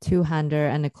dial, two-hander,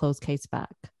 and a closed case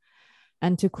back.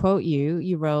 And to quote you,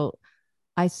 you wrote,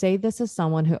 "I say this as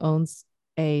someone who owns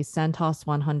a Santos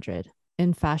 100.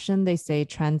 In fashion, they say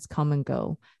trends come and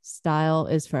go. Style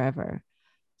is forever."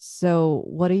 So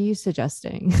what are you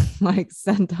suggesting? Like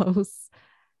Santos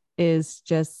is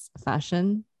just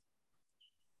fashion?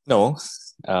 No,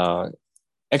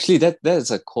 actually, that is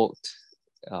a quote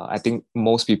I think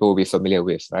most people will be familiar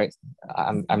with, right?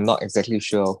 I'm not exactly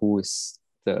sure who is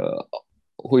the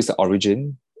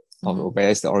origin or where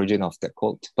is the origin of that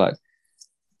quote, but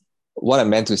what I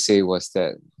meant to say was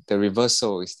that the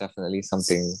reversal is definitely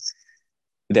something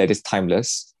that is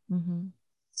timeless.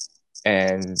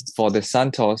 And for the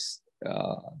Santos,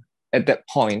 at that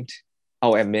point,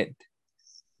 I'll admit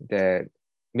that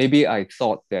maybe I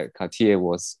thought that Cartier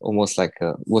was almost like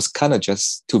was kind of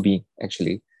just to be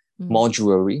actually more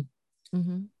jewelry.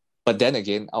 But then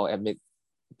again, I'll admit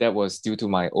that was due to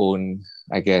my own,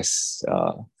 I guess,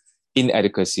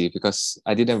 inadequacy, because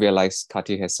I didn't realize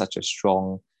Cartier has such a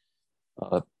strong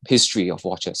history of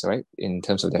watches, right, in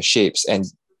terms of their shapes. And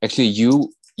actually,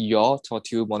 your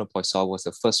Tortue Monopoisson was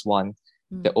the first one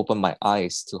that opened my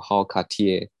eyes to how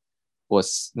Cartier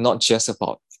was not just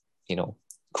about,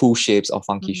 cool shapes or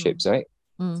funky shapes, right?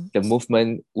 The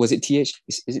movement, was it TH?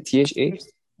 Is it THA?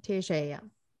 THA, yeah.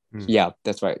 Yeah,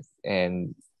 that's right.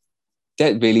 And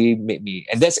that really made me,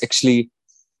 and that's actually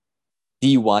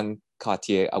the one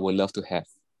Cartier I would love to have.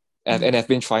 And I've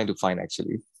been trying to find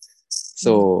actually.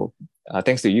 So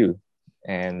thanks to you.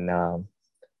 And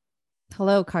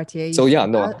hello, Cartier. So yeah,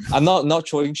 no, I'm not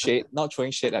throwing shade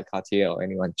at Cartier or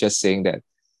anyone, just saying that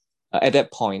at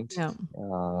that point,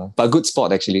 but good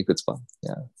spot actually, good spot.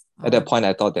 Yeah. At that point,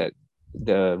 I thought that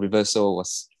the Reverso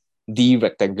was the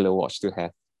rectangular watch to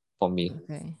have for me.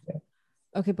 Okay. Yeah.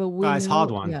 Okay, but it's a hard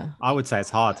one. Yeah. I would say it's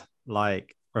hard.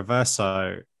 Like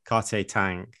Reverso, Cartier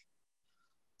Tank.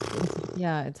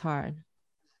 Yeah, it's hard.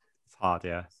 It's hard,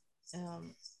 yeah.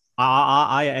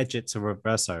 I edge it to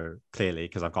Reverso clearly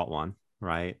because I've got one,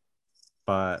 right?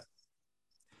 But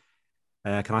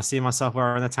can I see myself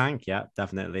wearing a tank? Yeah,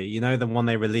 definitely. You know the one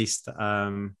they released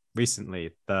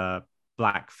recently, the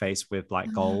black face with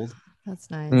like gold. That's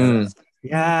nice.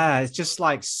 Yeah, it's just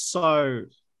like so.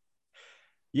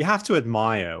 You have to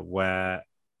admire where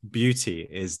beauty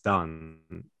is done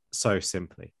so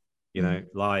simply.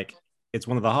 Like it's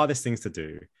one of the hardest things to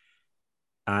do.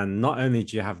 And not only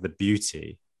do you have the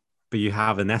beauty, but you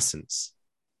have an essence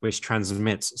which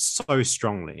transmits so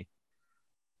strongly,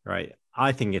 right?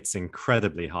 I think it's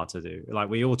incredibly hard to do. Like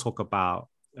we all talk about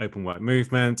open work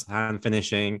movement, hand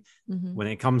finishing. When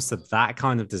it comes to that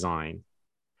kind of design,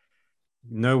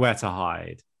 nowhere to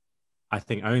hide. I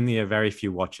think only a very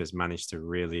few watchers manage to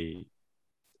really,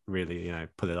 really,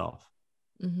 pull it off.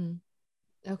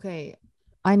 Okay.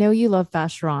 I know you love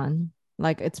Vacheron.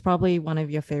 Like it's probably one of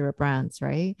your favorite brands,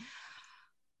 right?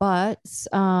 But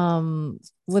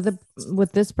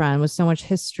with this brand with so much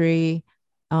history,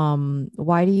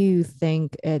 Why do you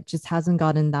think it just hasn't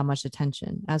gotten that much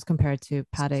attention as compared to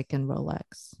Patek and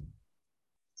Rolex?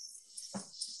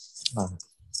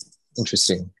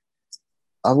 Interesting.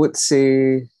 I would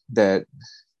say that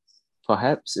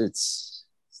perhaps it's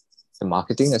the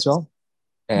marketing as well,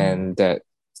 and that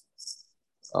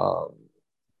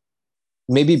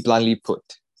maybe bluntly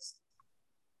put,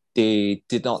 they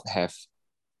did not have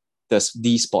the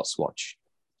sports watch,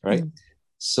 right?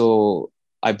 So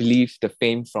I believe the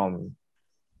fame for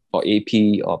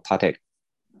AP or Patek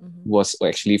was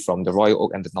actually from the Royal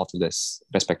Oak and the Nautilus,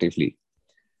 respectively,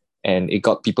 and it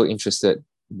got people interested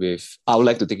with. I would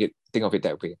like to think of it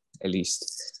that way, at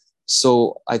least.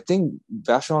 So I think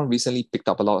Vacheron recently picked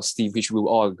up a lot of steam, which we'll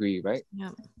all agree, right?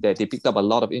 Yeah. That they picked up a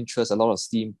lot of interest, a lot of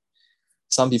steam.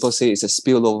 Some people say it's a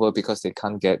spillover because they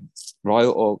can't get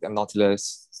Royal Oak and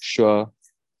Nautilus, sure.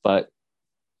 But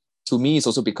to me, it's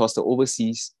also because the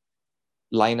overseas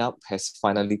lineup has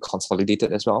finally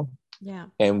consolidated as well. Yeah.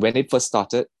 And when it first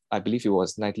started, I believe it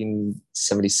was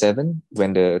 1977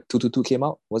 when the 222 came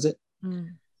out, was it?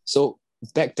 So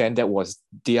back then, that was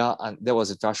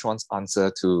Vacheron's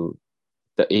answer to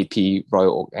the AP,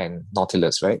 Royal Oak, and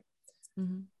Nautilus, right?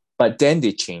 But then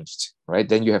they changed, right?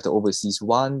 Then you have the overseas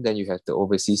one, then you have the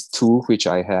overseas two, which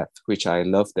I have, which I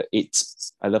love the eight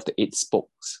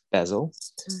spokes bezel.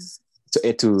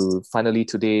 To finally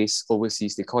today's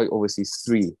overseas, they call it overseas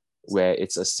 3, where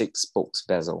it's a 6 spokes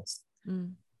bezel.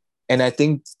 And I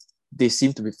think they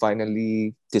seem to be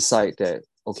finally decide that,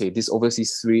 okay, this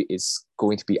overseas 3 is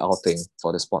going to be our thing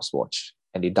for the sports watch.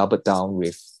 And they doubled down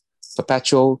with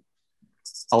perpetual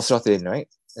ultra thin, right?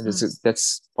 And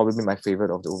that's probably my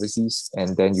favorite of the overseas.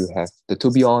 And then you have the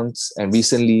tourbillons, and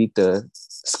recently the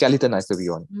skeletonized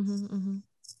tourbillon.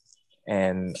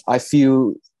 And I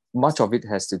feel much of it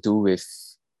has to do with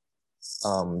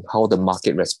how the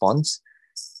market responds.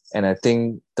 And I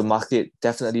think the market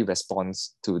definitely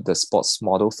responds to the sports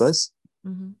model first.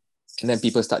 And then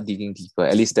people start digging deeper.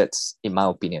 At least that's in my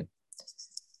opinion.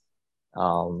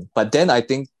 But then I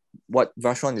think what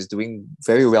Vacheron is doing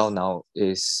very well now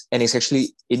is, and it's actually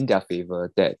in their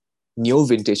favor, that neo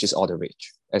vintage is all the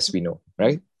rage, as we know,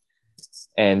 right?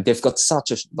 And they've got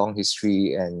such a long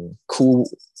history and cool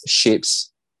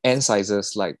shapes and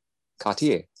sizes like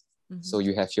Cartier. So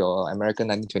you have your American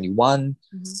 1921,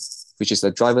 which is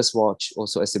the driver's watch,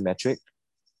 also asymmetric.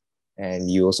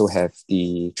 And you also have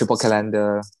the triple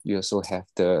calendar. You also have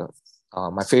the,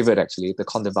 my favorite actually, the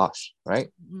Comte de Vache, right?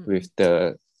 With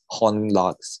the horn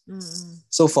lugs.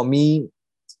 So for me,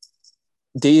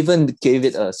 they even gave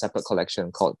it a separate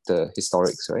collection called the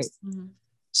Historics, right?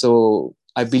 So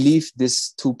I believe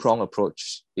this two-prong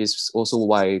approach is also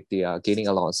why they are gaining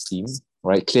a lot of steam,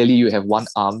 right? Clearly, you have one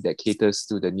arm that caters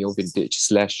to the neo vintage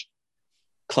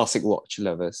 / classic watch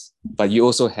lovers, but you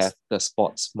also have the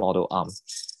sports model arm,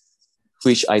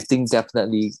 which I think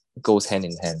definitely goes hand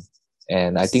in hand.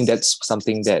 And I think that's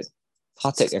something that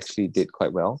Patek actually did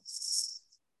quite well.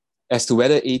 As to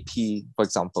whether AP, for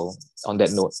example, on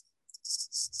that note,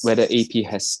 whether AP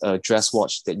has a dress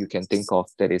watch that you can think of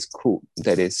that is cool,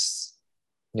 that is,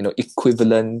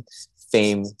 equivalent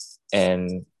fame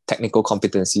and technical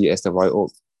competency as the Royal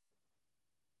Oak,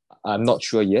 I'm not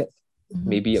sure yet.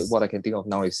 Maybe what I can think of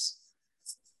now is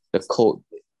the Code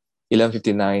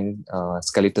 1159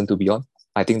 Skeleton Tourbillon.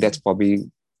 I think that's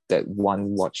probably that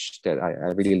one watch that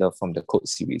I really love from the Code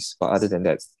series. But other than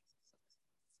that,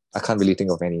 I can't really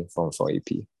think of any for AP.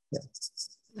 Yeah.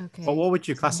 Okay. But what would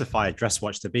you classify a dress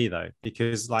watch to be though?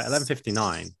 Because like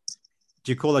 1159,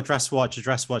 do you call a dress watch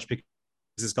because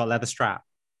it's got leather strap?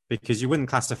 Because you wouldn't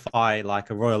classify like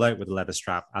a Royal Oak with a leather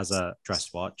strap as a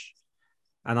dress watch.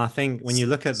 And I think when you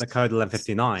look at the Code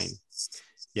 1159,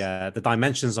 the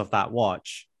dimensions of that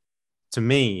watch to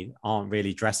me aren't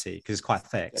really dressy because it's quite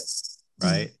thick,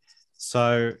 right?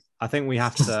 So I think we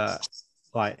have to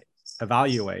like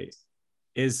evaluate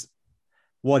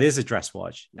what is a dress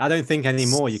watch. I don't think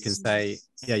anymore you can say,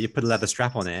 you put a leather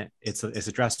strap on it, it's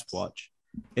a dress watch.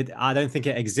 I don't think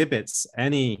it exhibits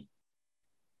it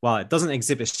doesn't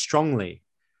exhibit strongly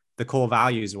the core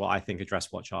values of what I think a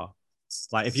dress watch are.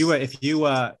 Like if you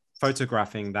were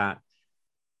photographing that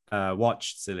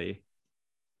watch, Zhili,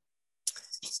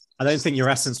 I don't think your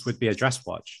essence would be a dress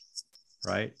watch,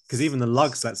 right? Because even the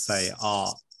lugs, let's say,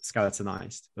 are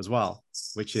skeletonized as well,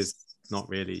 which is not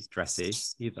really dressy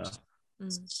either,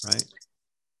 right?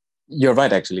 You're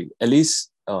right, actually. At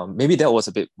least maybe that was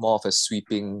a bit more of a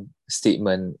sweeping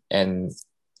statement. And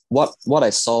what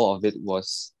I saw of it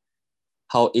was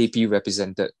how AP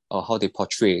represented or how they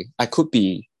portray. I could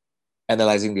be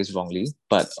analyzing this wrongly,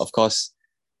 but of course,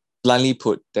 bluntly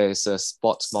put, there's a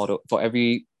sports model for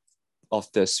every of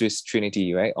the Swiss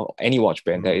Trinity, right? Or any watch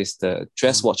brand, there is the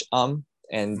dress watch arm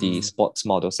and the sports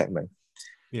model segment.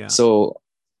 Yeah. So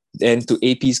then to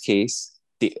AP's case,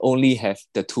 they only have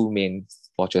the two main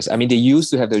watches. I mean, they used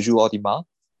to have the Jour Audemars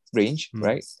range,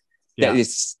 right? Yeah. That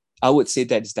is, I would say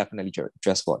that is definitely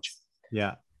dress watch.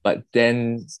 Yeah. But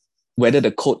then whether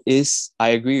the code is, I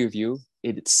agree with you,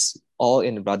 it's all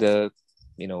in rather,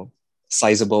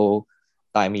 sizable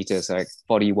diameters, like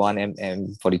 41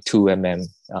 mm, 42 mm.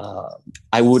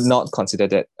 I would not consider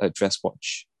that a dress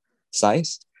watch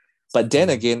size. But then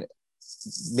again,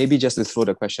 maybe just to throw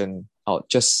the question out,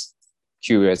 just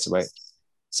curious, right?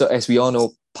 So as we all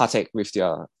know, Patek with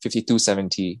their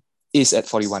 5270 is at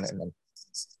 41 mm.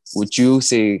 Would you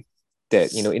say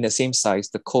that, in the same size,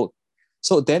 the code?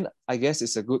 So then I guess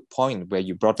it's a good point where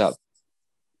you brought up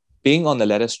being on the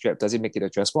leather strap, does it make it a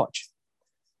dress watch?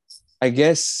 I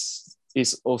guess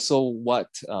it's also what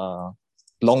Long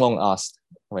Long asked,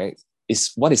 right?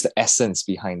 What is the essence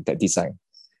behind that design,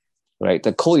 right?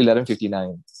 The Code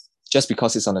 1159, just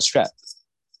because it's on a strap.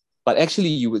 But actually,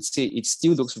 you would say it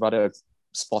still looks rather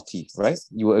sporty, right?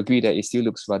 You will agree that it still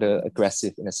looks rather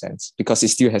aggressive in a sense because it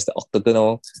still has the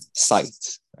octagonal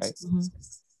sides, right? Mm-hmm.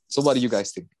 So what do you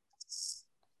guys think?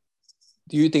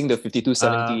 Do you think the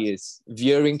 5270 is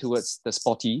veering towards the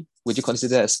sporty? Would you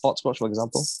consider that a sports watch, for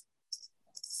example?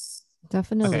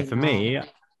 Definitely. Okay, for me,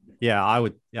 yeah, I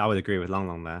would agree with Long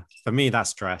Long there. For me,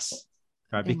 that's dress,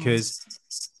 right? Because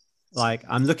like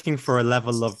I'm looking for a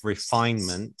level of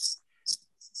refinement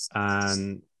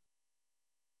and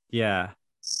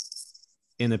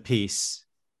in a piece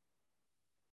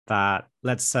that,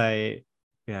 let's say,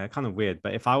 kind of weird,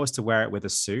 but if I was to wear it with a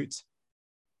suit,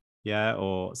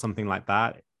 or something like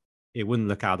that, it wouldn't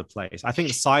look out of place. I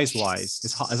think size-wise,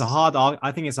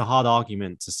 I think it's a hard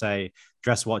argument to say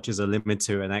dress watches are limited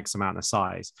to an X amount of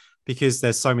size because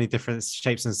there's so many different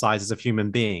shapes and sizes of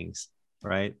human beings,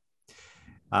 right?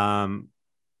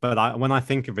 But when I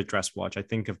think of a dress watch, I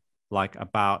think of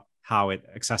about how it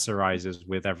accessorizes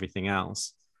with everything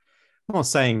else. I'm not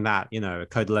saying that, a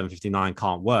Code 1159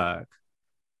 can't work,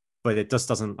 but it just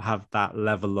doesn't have that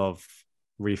level of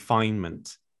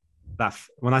refinement. That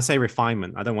when I say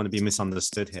refinement, I don't want to be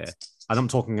misunderstood here. I'm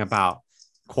talking about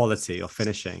quality or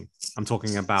finishing. I'm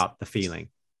talking about the feeling,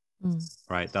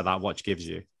 right? That watch gives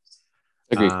you.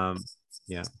 Agree.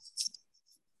 Yeah.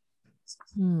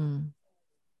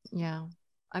 Yeah.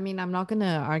 I mean, I'm not going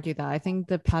to argue that. I think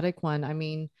the Patek one, I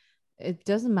mean, it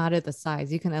doesn't matter the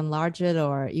size. You can enlarge it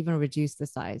or even reduce the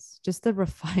size. Just the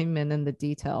refinement and the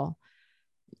detail.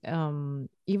 Even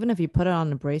if you put it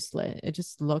on a bracelet, it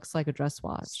just looks like a dress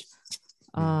watch.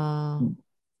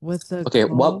 With the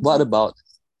what about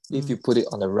if you put it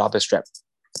on a rubber strap?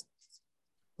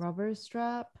 Rubber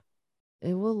strap,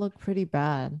 it will look pretty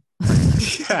bad.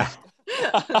 Yeah.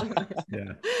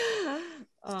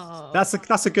 That's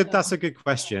a good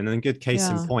question and a good case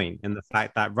in point in the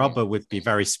fact that rubber would be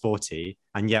very sporty,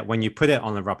 and yet when you put it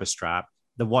on a rubber strap,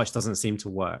 the watch doesn't seem to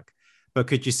work. But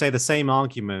could you say the same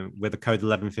argument with a Code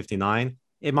 1159?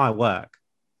 It might work,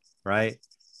 right?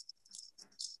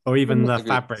 Or even the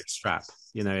fabric strap,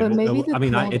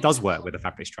 it does work with a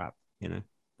fabric strap,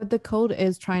 But the Code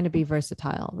is trying to be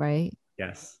versatile, right?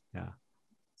 Yes. Yeah.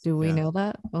 Do we know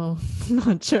that? Oh,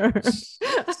 not sure.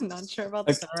 I'm not sure about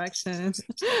the direction.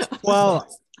 Well,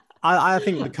 I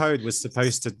think the Code was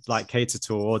supposed to cater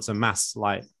towards a mass,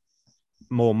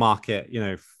 more market,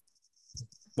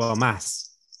 mass.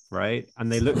 Right. And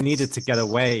they needed to get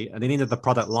away, and they needed the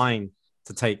product line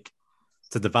to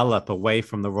develop away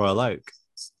from the Royal Oak.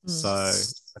 So I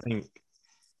think,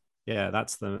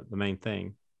 that's the main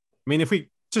thing. I mean, if we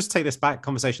just take this back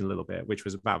conversation a little bit, which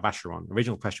was about Vacheron, the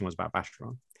original question was about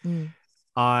Vacheron.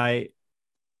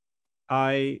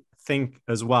 I think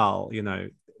as well,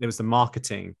 there was the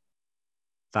marketing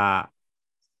that,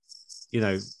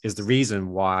 is the reason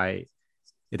why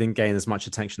it didn't gain as much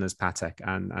attention as Patek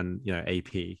and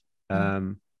AP.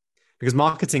 Because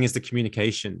marketing is the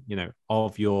communication,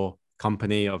 of your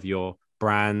company, of your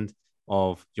brand,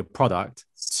 of your product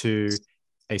to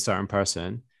a certain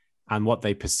person and what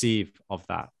they perceive of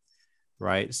that,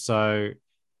 right? So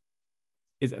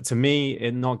to me,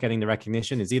 it not getting the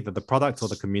recognition is either the product or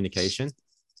the communication.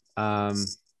 The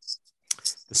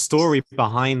story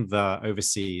behind the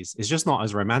overseas is just not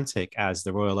as romantic as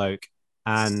the Royal Oak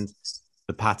and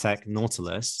the Patek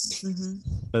Nautilus,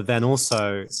 but then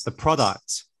also the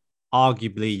product,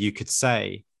 arguably you could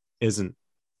say, isn't,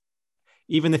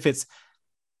 even if it's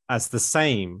as the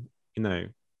same,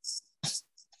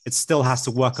 it still has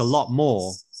to work a lot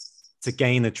more to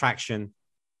gain attraction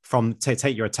to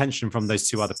take your attention from those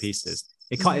two other pieces.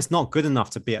 It's not good enough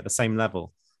to be at the same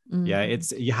level Yeah,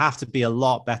 you have to be a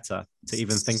lot better to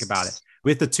even think about it.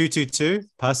 With the 222,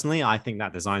 personally, I think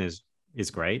that design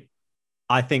is great.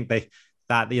 I think they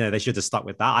should have stuck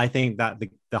with that. I think that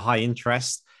the high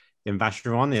interest in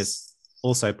Vacheron is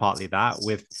also partly that,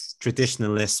 with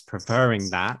traditionalists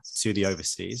preferring that to the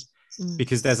overseas,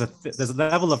 because there's a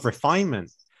level of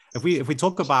refinement. If we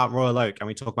talk about Royal Oak and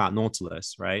we talk about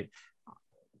Nautilus, right?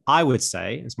 I would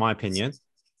say, it's my opinion,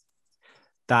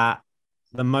 that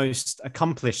the most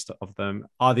accomplished of them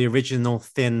are the original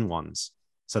thin ones.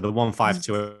 So the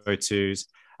 15202s.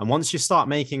 And once you start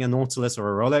making a Nautilus or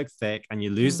a Royal Oak thick and you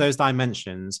lose those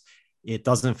dimensions, it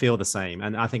doesn't feel the same.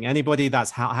 And I think anybody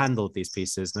that's handled these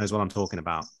pieces knows what I'm talking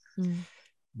about.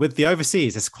 With the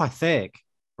overseas, it's quite thick,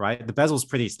 right? The bezel's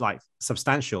pretty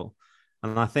substantial.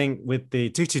 And I think with the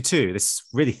 222, this is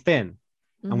really thin.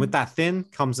 And with that thin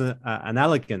comes an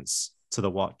elegance to the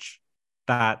watch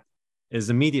that is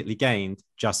immediately gained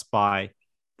just by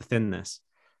the thinness.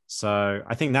 So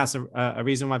I think that's a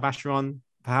reason why Vacheron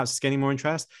perhaps is getting more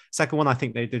interest. Second one, I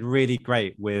think they did really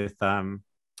great with the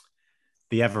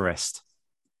Everest.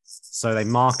 So they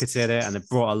marketed it and it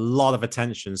brought a lot of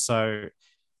attention. So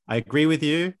I agree with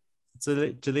you,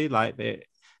 Zhili,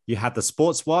 you had the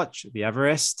sports watch, the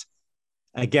Everest.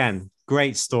 Again,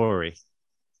 great story,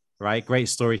 right? Great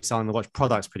story selling the watch.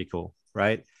 Product's pretty cool,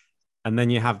 right? And then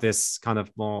you have this kind of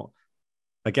more,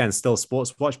 again, still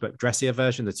sports watch, but dressier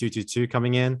version, the 222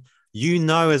 coming in. You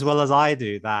know as well as I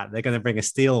do that they're going to bring a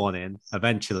steel one in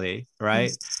eventually,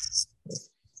 right?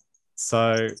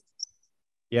 So,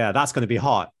 yeah, that's going to be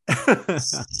hot. I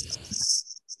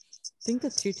think the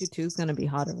 222 is going to be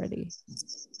hot already.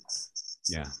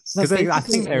 Yeah, because I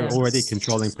think they're already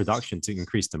controlling production to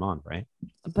increase demand, right?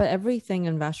 But everything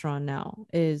in Vacheron now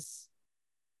is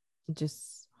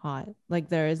just hot. Like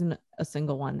there isn't a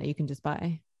single one that you can just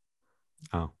buy.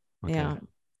 Oh, okay. Yeah.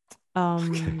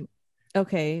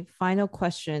 Okay. Final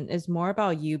question is more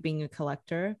about you being a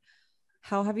collector.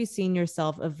 How have you seen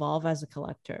yourself evolve as a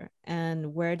collector,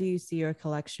 and where do you see your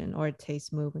collection or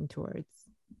taste moving towards?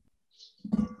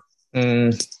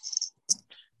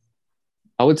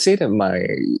 I would say that my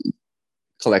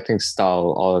collecting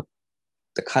style, or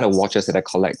the kind of watches that I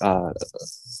collect, are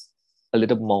a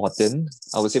little modern.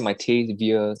 I would say my taste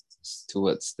veers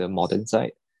towards the modern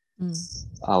side.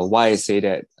 Why I say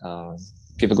that,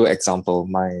 give a good example,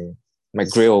 my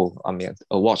grail,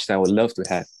 a watch that I would love to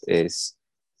have is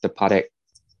the Patek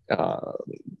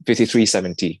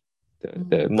 5370,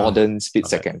 the modern speed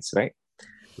seconds, right?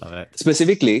 Love it.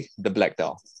 Specifically the black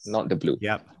dial, not the blue.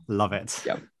 Yep, love it.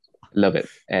 Yep, love it.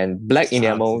 And black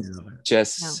enamel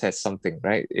just has something,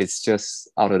 right? It's just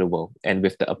out of the world. And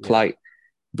with the applied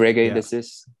Breguet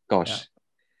indices, gosh.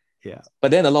 Yeah. But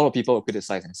then a lot of people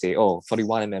criticize and say, oh,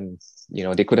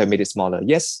 41mm, they could have made it smaller.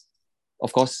 Yes,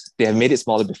 of course, they have made it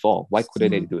smaller before. Why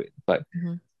couldn't they do it? But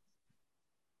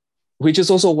which is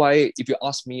also why, if you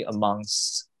ask me,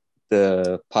 amongst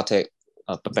the Patek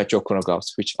perpetual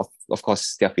chronographs, which of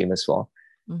course they're famous for,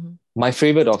 my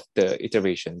favorite of the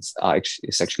iterations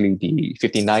is actually the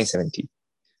 5970,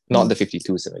 not the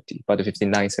 5270, but the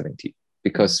 5970,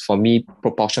 because for me,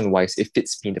 proportion wise, it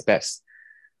fits me the best.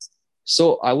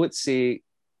 So I would say,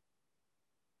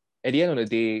 at the end of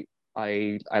the day,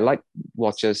 I like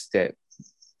watches that,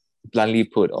 bluntly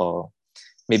put, or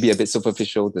maybe a bit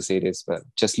superficial to say this, but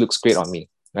just looks great on me,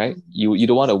 right? You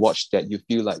don't want a watch that you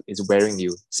feel like is wearing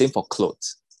you. Same for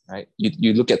clothes, right?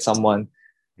 You look at someone,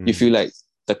 you feel like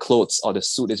the clothes or the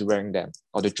suit is wearing them,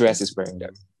 or the dress is wearing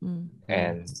them.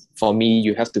 And for me,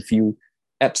 you have to feel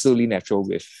absolutely natural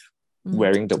with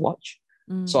wearing the watch.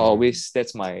 So always,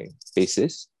 that's my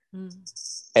basis.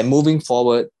 And moving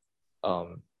forward,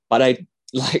 but I,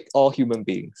 like all human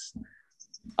beings,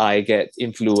 I get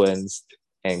influenced,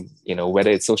 and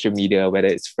whether it's social media, whether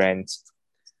it's friends,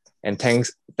 and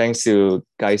thanks to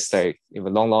guys like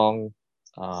Long,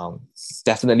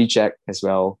 definitely Jack as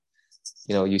well.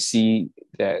 You see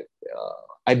that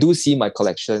I do see my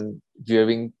collection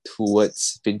veering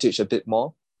towards vintage a bit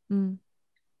more,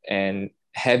 and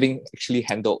having actually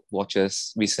handled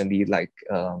watches recently, like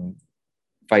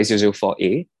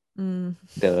 5004A,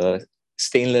 the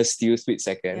stainless steel split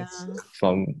seconds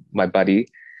from my buddy,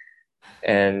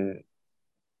 and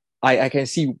I can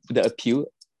see the appeal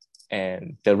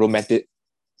and the romantic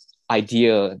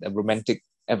idea, the romantic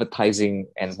advertising,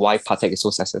 and why Patek is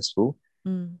so successful,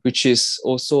 which is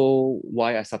also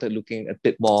why I started looking a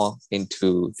bit more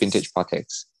into vintage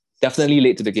Pateks. Definitely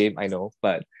late to the game, I know,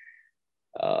 but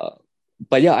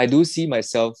yeah, I do see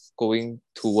myself going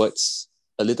towards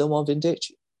a little more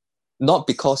vintage. Not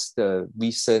because the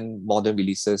recent modern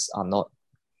releases are not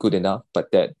good enough,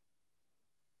 but that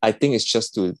I think it's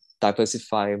just to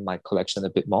diversify my collection a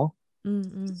bit more.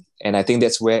 Mm-hmm. And I think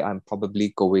that's where I'm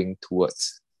probably going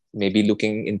towards. Maybe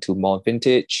looking into more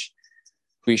vintage,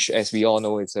 which, as we all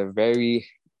know, is a very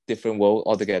different world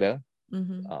altogether.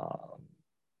 Mm-hmm.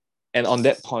 And on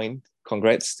that point,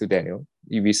 congrats to Daniel.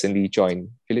 You recently joined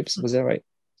Philips, was that right?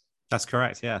 That's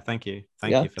correct. Yeah, thank you.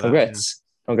 Thank Yeah, you for congrats. that.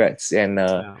 Congrats. And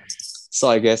Yeah. so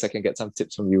I guess I can get some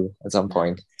tips from you at some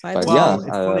point. But Well, it's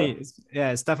funny.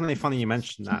 It's definitely funny you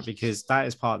mentioned that, because that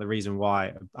is part of the reason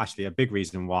why, actually a big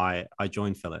reason why I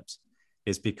joined Philips,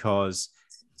 is because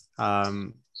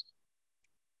I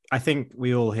think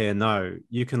we all here know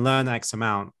you can learn X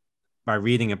amount by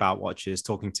reading about watches,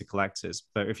 talking to collectors.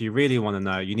 But if you really want to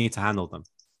know, you need to handle them,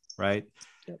 right?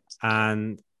 Yep.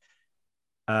 And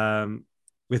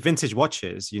with vintage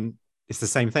watches, it's the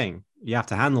same thing. You have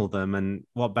to handle them. And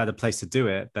what better place to do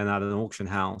it than at an auction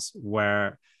house,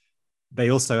 where they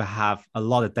also have a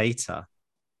lot of data,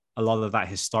 a lot of that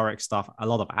historic stuff, a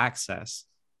lot of access.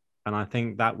 And I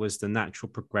think that was the natural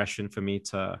progression for me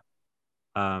to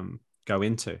go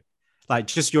into. Like,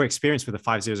 just your experience with the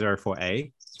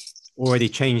 5004A already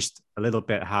changed a little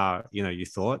bit how you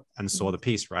thought and saw the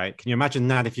piece, right? Can you imagine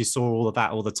that if you saw all of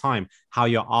that all the time, how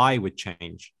your eye would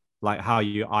change, like how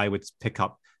your eye would pick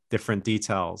up different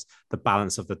details, the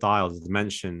balance of the dial, the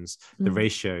dimensions, the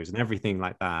ratios, and everything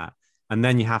like that. And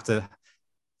then you have to,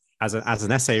 as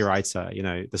an essay writer,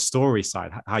 the story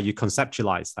side, how you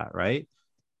conceptualize that, right,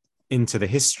 into the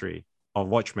history of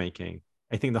watchmaking.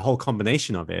 I think the whole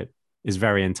combination of it is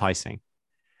very enticing.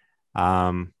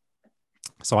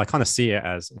 So I kind of see it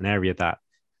as an area that,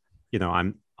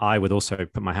 I would also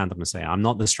put my hand up and say I'm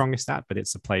not the strongest at, but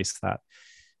it's a place that,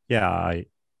 I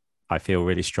feel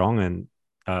really strong and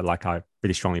like I'm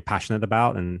really strongly passionate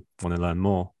about and want to learn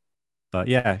more. But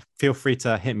yeah, feel free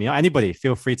to hit me up. Anybody,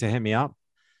 feel free to hit me up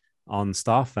on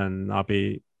stuff, and I'll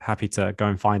be happy to go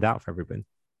and find out for everybody.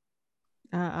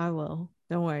 I will.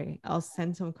 Don't worry. I'll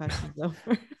send some questions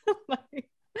over.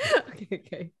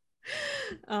 Okay.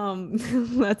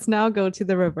 Let's now go to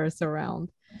the reverse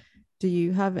around. Do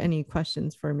you have any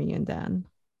questions for me and Dan?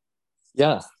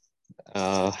 Yeah.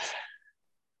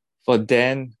 For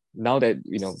Dan, now that,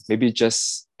 maybe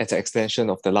just as an extension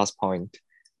of the last point,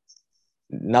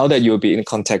 now that you'll be in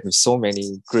contact with so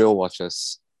many grill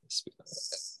watches,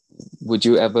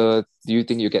 do you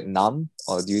think you get numb,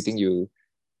 or do you think you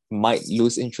might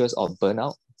lose interest or burn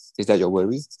out? Is that your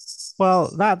worry? Well,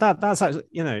 that's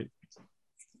actually,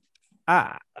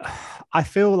 I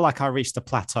feel like I reached a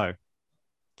plateau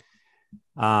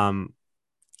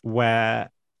where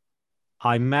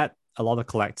I met a lot of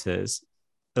collectors.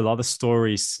 A lot of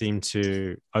stories seem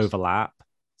to overlap.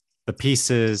 The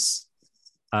pieces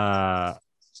I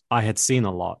had seen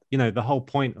a lot. The whole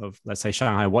point of, let's say,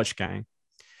 Shanghai Watch Gang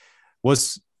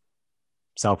was,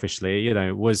 selfishly,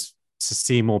 was to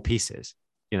see more pieces.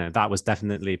 That was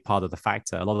definitely part of the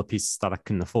factor. A lot of pieces that I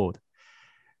couldn't afford.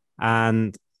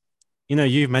 And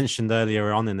you mentioned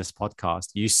earlier on in this podcast,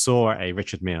 you saw a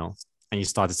Richard Mille and you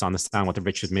started to understand what the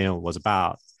Richard Mille was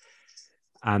about.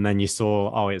 And then you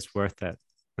saw, oh, it's worth it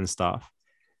and stuff.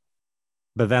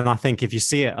 But then I think if you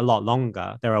see it a lot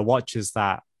longer, there are watches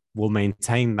that will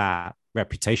maintain that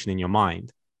reputation in your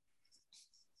mind.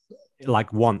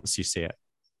 Like once you see it,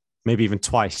 maybe even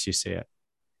twice you see it.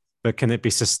 But can it be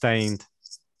sustained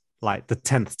like the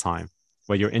 10th time,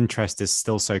 where your interest is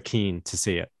still so keen to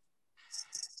see it?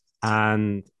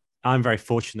 And I'm very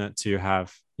fortunate to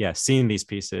have, seen these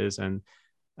pieces. And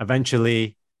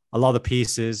eventually, a lot of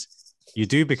pieces you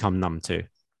do become numb to.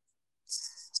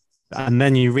 And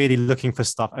then you're really looking for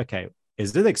stuff. Okay,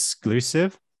 is it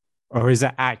exclusive or is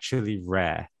it actually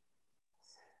rare?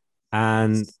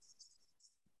 And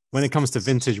when it comes to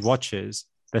vintage watches,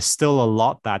 there's still a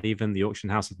lot that even the auction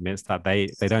house admits that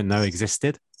they don't know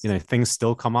existed. Things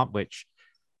still come up which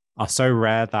are so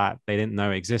rare that they didn't know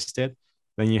existed.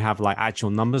 Then you have like actual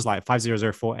numbers like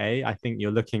 5004A. I think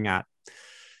you're looking at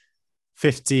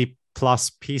 50 plus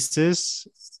pieces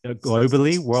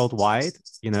globally, worldwide,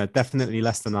 definitely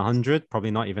less than 100,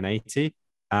 probably not even 80.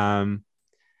 To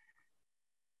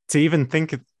even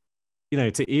think of,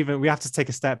 we have to take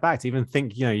a step back to even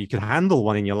think, you could handle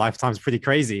one in your lifetime is pretty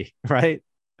crazy, right?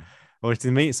 Or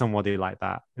to meet somebody like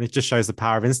that. And it just shows the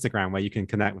power of Instagram, where you can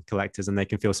connect with collectors and they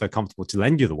can feel so comfortable to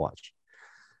lend you the watch.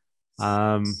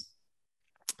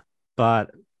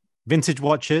 But vintage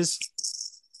watches,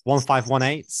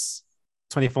 1518s,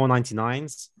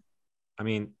 2499s. I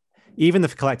mean, even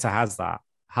if a collector has that,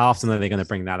 how often are they going to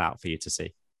bring that out for you to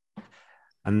see?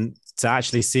 And to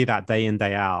actually see that day in,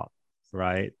 day out,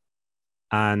 right?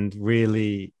 And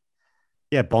really,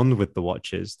 bond with the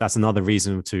watches. That's another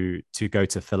reason to go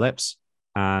to Philips.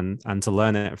 and to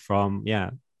learn it from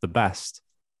the best.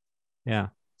 Yeah,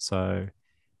 so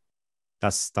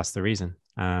that's the reason.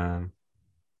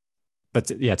 But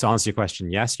yeah, to answer your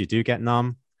question, yes, you do get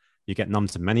numb. You get numb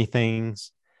to many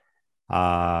things.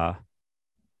 To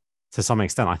some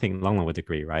extent, I think Longman would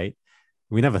agree, right?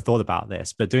 We never thought about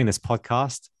this, but doing this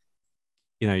podcast,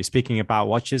 you're speaking about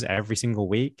watches every single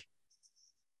week.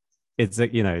 It's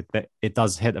that it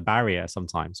does hit a barrier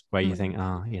sometimes where you think,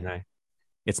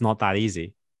 it's not that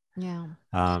easy. Yeah.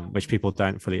 Which people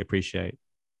don't fully appreciate.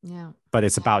 Yeah. But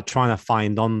it's about trying to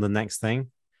find on the next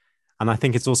thing. And I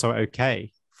think it's also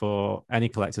okay for any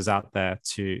collectors out there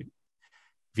to,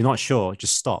 if you're not sure,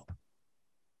 just stop,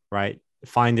 right?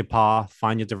 Find your path,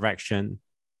 find your direction,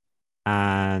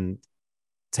 and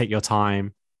take your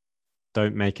time.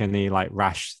 Don't make any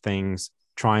rash things.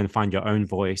 Try and find your own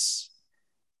voice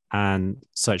and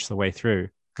search the way through,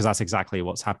 because that's exactly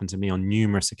what's happened to me on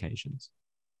numerous occasions.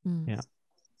 Yeah.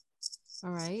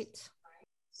 All right.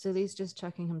 Zhili's just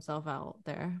checking himself out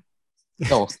there.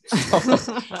 No.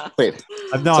 Wait.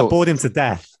 No, I bored him to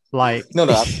death.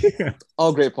 No.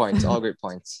 All great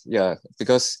points. Yeah,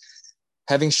 because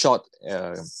having shot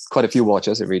quite a few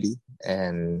watches already,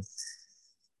 and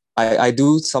I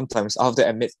do sometimes, I have to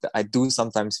admit that I do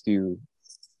sometimes feel,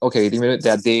 okay,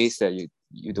 there are days that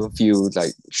you don't feel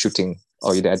like shooting,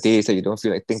 or there are days that you don't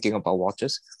feel like thinking about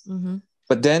watches. Mm-hmm.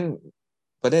 But then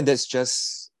that's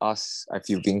just us, I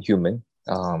feel, being human,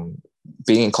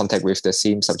 being in contact with the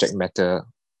same subject matter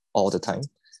all the time.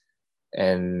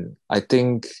 And I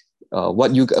think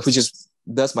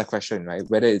that's my question, right?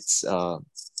 Whether it's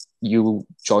you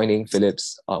joining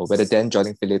Philips, whether Dan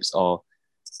joining Philips, or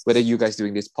whether you guys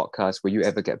doing this podcast, will you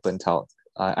ever get burnt out?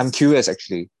 I'm curious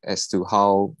actually as to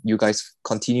how you guys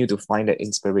continue to find that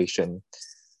inspiration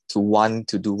to want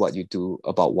to do what you do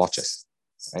about watches,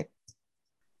 right?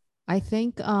 I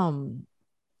think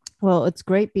well, it's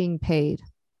great being paid.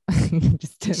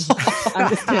 Just kidding. I'm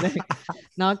just kidding.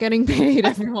 Not getting paid,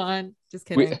 everyone. Just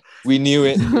kidding. We knew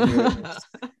it.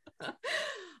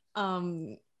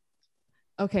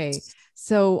 Okay.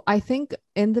 So I think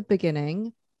in the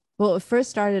beginning, well, it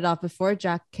first started off before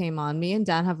Jack came on. Me and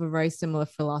Dan have a very similar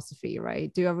philosophy,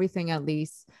 right? Do everything at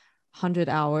least 100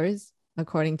 hours,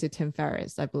 according to Tim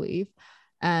Ferriss, I believe.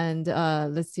 And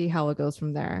let's see how it goes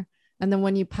from there. And then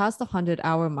when you pass the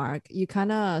 100-hour mark, you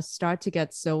kind of start to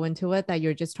get so into it that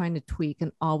you're just trying to tweak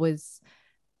and always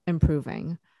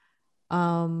improving.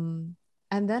 And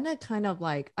then it kind of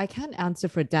I can't answer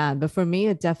for Dan, but for me,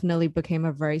 it definitely became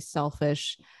a very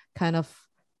selfish kind of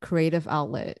creative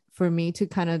outlet for me to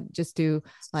kind of just do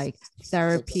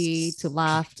therapy, to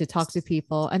laugh, to talk to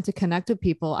people, and to connect with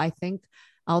people. I think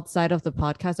outside of the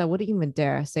podcast, I wouldn't even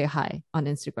dare say hi on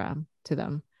Instagram to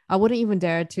them. I wouldn't even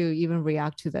dare to even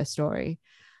react to their story.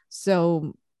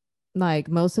 So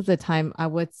most of the time, I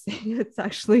would say it's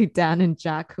actually Dan and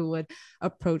Jack who would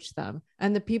approach them.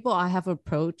 And the people I have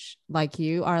approached, like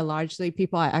you, are largely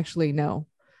people I actually know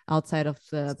outside of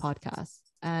the podcast.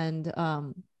 And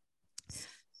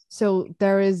so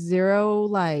there is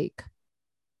zero, I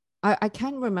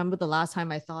can't remember the last time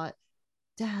I thought,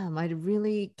 damn, I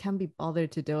really can't be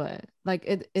bothered to do it.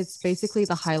 It's basically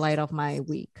the highlight of my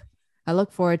week. I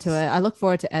look forward to it. I look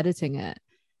forward to editing it.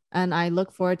 And I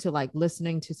look forward to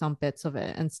listening to some bits of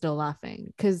it and still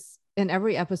laughing. Because in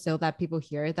every episode that people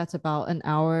hear, that's about an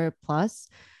hour plus.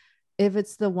 If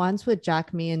it's the ones with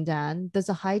Jack, me, and Dan, there's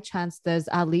a high chance there's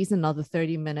at least another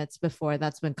 30 minutes before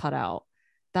that's been cut out.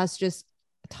 That's just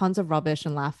tons of rubbish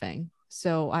and laughing.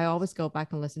 So I always go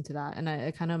back and listen to that. And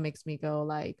it kind of makes me go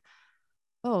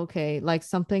oh, okay,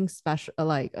 something special,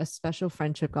 a special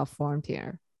friendship got formed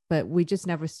here. But we just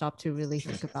never stopped to really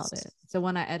think about it. So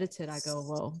when I edit it, I go,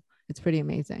 whoa, it's pretty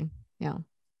amazing. Yeah.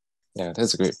 Yeah,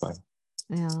 that's a great point.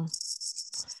 Yeah.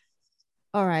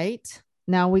 All right.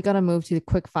 Now we got to move to the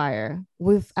quick fire.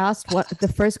 We've asked what the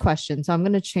first question. So I'm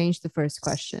going to change the first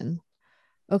question.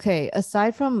 Okay.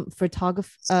 Aside from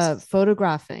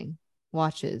photographing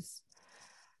watches,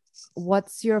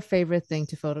 what's your favorite thing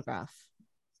to photograph?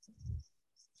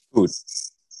 Food.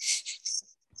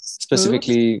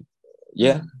 Specifically,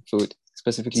 food.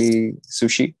 Specifically,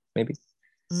 sushi, maybe.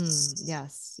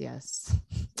 Yes.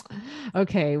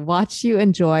 Okay. Watch you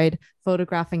enjoyed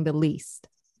photographing the least.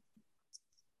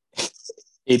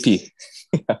 AP.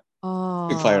 Oh,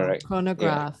 quick fire, right?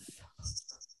 Chronograph.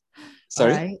 Yeah.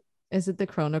 Sorry? Right. Is it the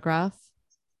chronograph?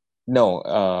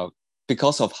 No,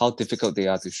 because of how difficult they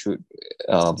are to shoot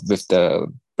with the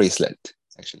bracelet,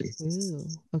 actually. Ooh,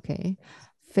 okay.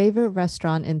 Favorite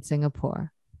restaurant in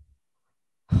Singapore?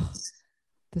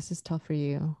 This is tough for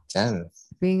you. Damn.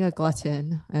 being a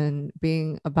glutton and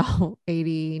being about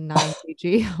 89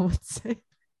 kg, I would say.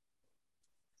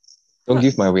 Don't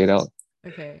give my weight out.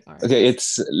 Okay, all right. Okay,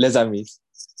 it's Les Amis.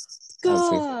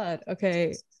 God.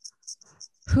 Okay.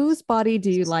 Whose body do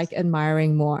you like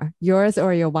admiring more, yours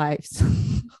or your wife's?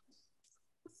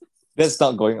 That's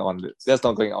not going on. That's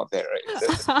not going out there,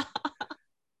 right?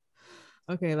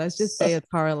 Okay, let's just say it's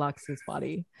Cara Lux's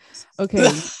body. Okay.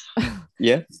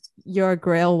 Yeah. Your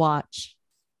Grail watch.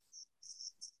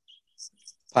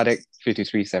 Patek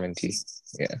 5370.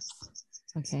 Yeah.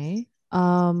 Okay.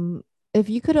 If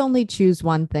you could only choose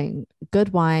one thing,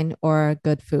 good wine or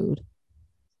good food?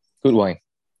 Good wine.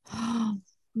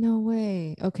 No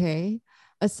way. Okay.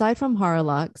 Aside from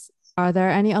Horrorlux, are there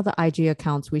any other IG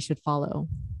accounts we should follow?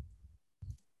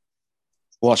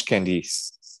 Watch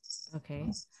candies.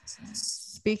 Okay.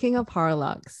 Speaking of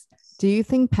Horrorlux, do you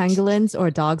think pangolins or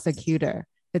dogs are cuter?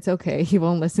 It's okay. He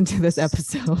won't listen to this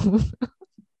episode,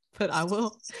 but I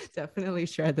will definitely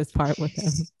share this part with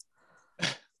him.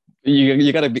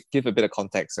 You gotta give a bit of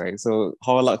context, right? So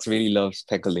Horrorlux really loves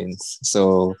pangolins.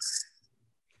 So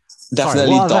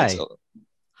definitely dogs.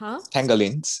 Huh?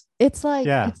 Pangolins. It's like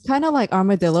it's kind of like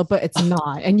armadillo, but it's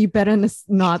not, and you better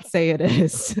not say it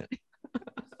is.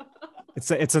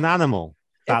 It's an animal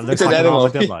that looks an like animal.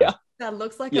 an armadillo. Yeah. That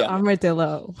looks like an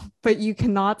armadillo, but you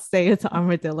cannot say it's an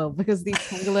armadillo because these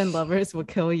pangolin lovers will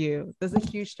kill you. There's a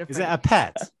huge difference. Is it a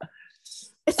pet?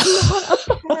 It's not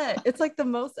a pet. It's like the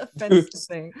most offensive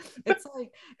thing.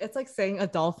 It's like saying a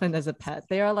dolphin is a pet.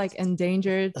 They are like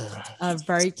endangered,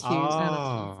 very cute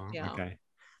animals. Yeah. Okay.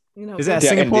 You know, is it a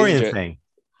Singaporean thing?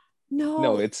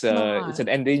 No, it's an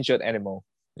endangered animal.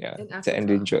 Yeah, it's an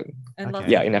endangered.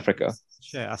 Okay. In Africa.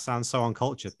 Shit, I sound so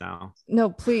uncultured now. No,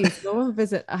 please go and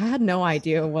visit. I had no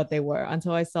idea what they were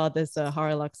until I saw this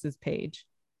Horrorlux's page.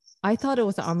 I thought it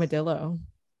was an armadillo.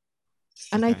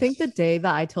 And I think the day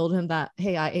that I told him that,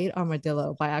 hey, I ate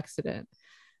armadillo by accident,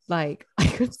 like I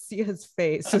could see his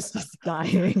face was just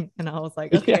dying. And I was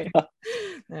like, okay,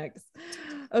 next.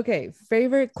 Okay,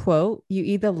 favorite quote you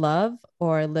either love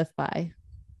or live by?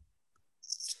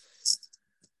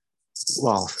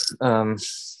 Wow.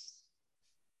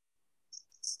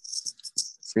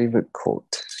 Favorite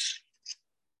quote.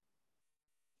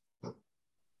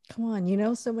 Come on, you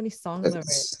know so many song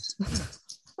lyrics.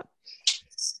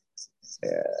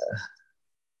 Yeah,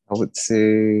 I would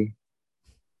say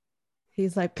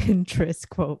he's like Pinterest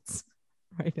quotes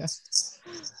right now.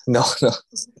 No.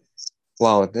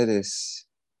 Wow, that is.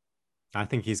 I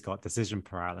think he's got decision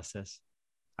paralysis.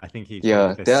 I think he.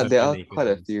 Yeah, there are quite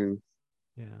a few.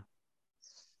 Yeah.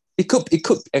 It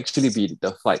could actually be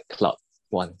the Fight Club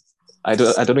one. I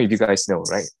don't know if you guys know,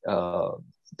 right?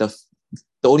 The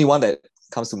only one that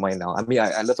comes to mind now. I mean,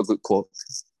 I love a good quote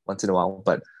once in a while,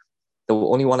 but the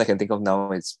only one I can think of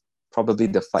now is probably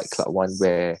the Fight Club one,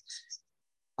 where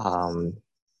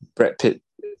Brad Pitt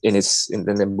in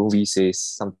the movie says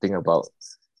something about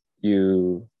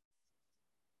you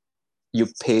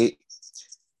pay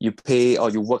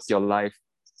or you work your life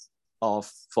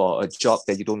off for a job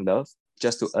that you don't love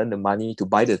just to earn the money to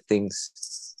buy the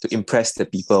things to impress the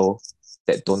people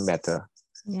that don't matter,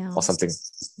 or something.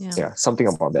 Yeah, something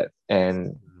about that.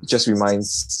 And it just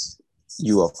reminds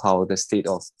you of how the state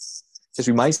of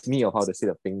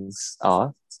things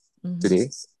are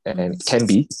today, and can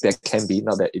be,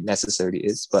 not that it necessarily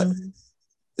is, but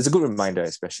it's a good reminder,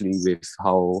 especially with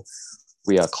how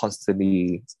we are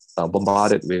constantly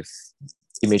bombarded with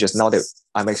images. Now that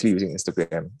I'm actually using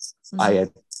Instagram, I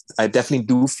definitely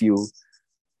do feel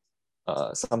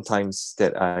sometimes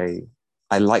that I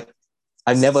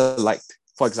never liked,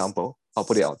 for example, I'll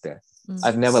put it out there,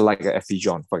 I've never liked a FP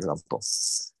John, for example.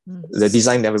 The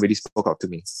design never really spoke out to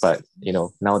me, but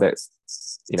now that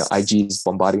IG is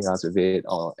bombarding us with it,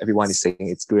 or everyone is saying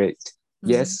it's great,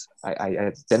 yes,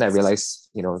 I then I realized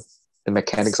the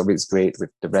mechanics of it is great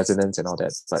with the resonance and all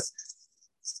that,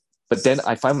 but then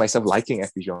I find myself liking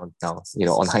FP John now.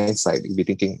 On hindsight, you'll be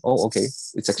thinking, oh, okay,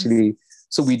 it's actually,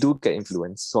 so we do get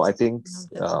influenced. So I think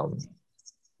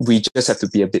we just have to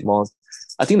be a bit more.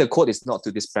 I think the quote is not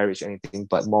to disparage anything,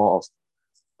 but more of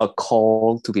a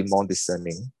call to be more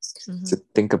discerning, to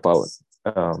think about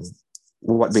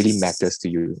what really matters to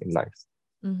you in life.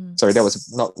 Sorry, that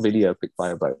was not really a quick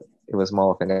fire, but it was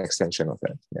more of an extension of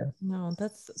that. Yeah. No,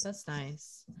 that's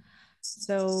nice.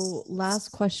 So last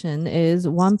question is,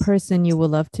 one person you would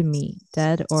love to meet,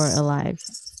 dead or alive?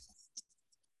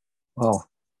 Wow.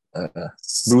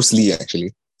 Bruce Lee,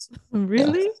 actually.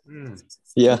 Really?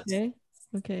 Yeah.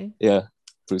 Okay. Yeah,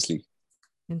 Bruce Lee.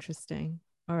 Interesting.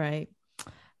 All right.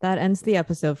 That ends the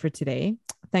episode for today.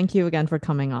 Thank you again for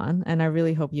coming on, and I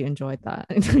really hope you enjoyed that.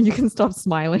 You can stop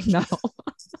smiling now.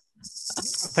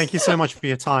 thank you so much for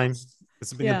your time.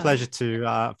 It's been a pleasure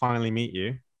to finally meet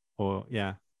you, or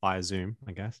via Zoom,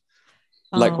 I guess.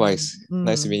 Likewise.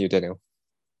 Nice to meet you, Daniel.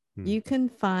 You can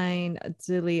find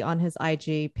Zhili on his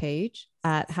IG page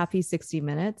at Happy 60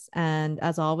 Minutes. And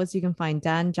as always, you can find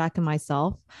Dan, Jack, and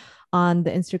myself on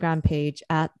the Instagram page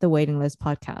at The Waiting List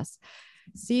Podcast.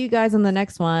 See you guys on the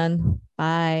next one.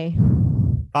 Bye.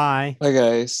 Bye. Bye,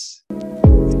 guys.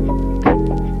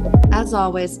 As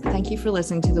always, thank you for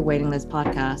listening to The Waiting List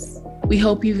Podcast. We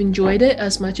hope you've enjoyed it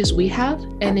as much as we have.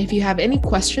 And if you have any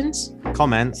questions,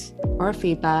 comments, or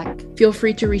feedback, feel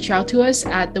free to reach out to us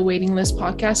at The Waiting List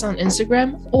Podcast on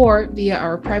Instagram or via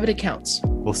our private accounts.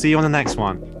 We'll see you on the next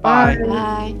one. Bye.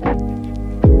 Bye.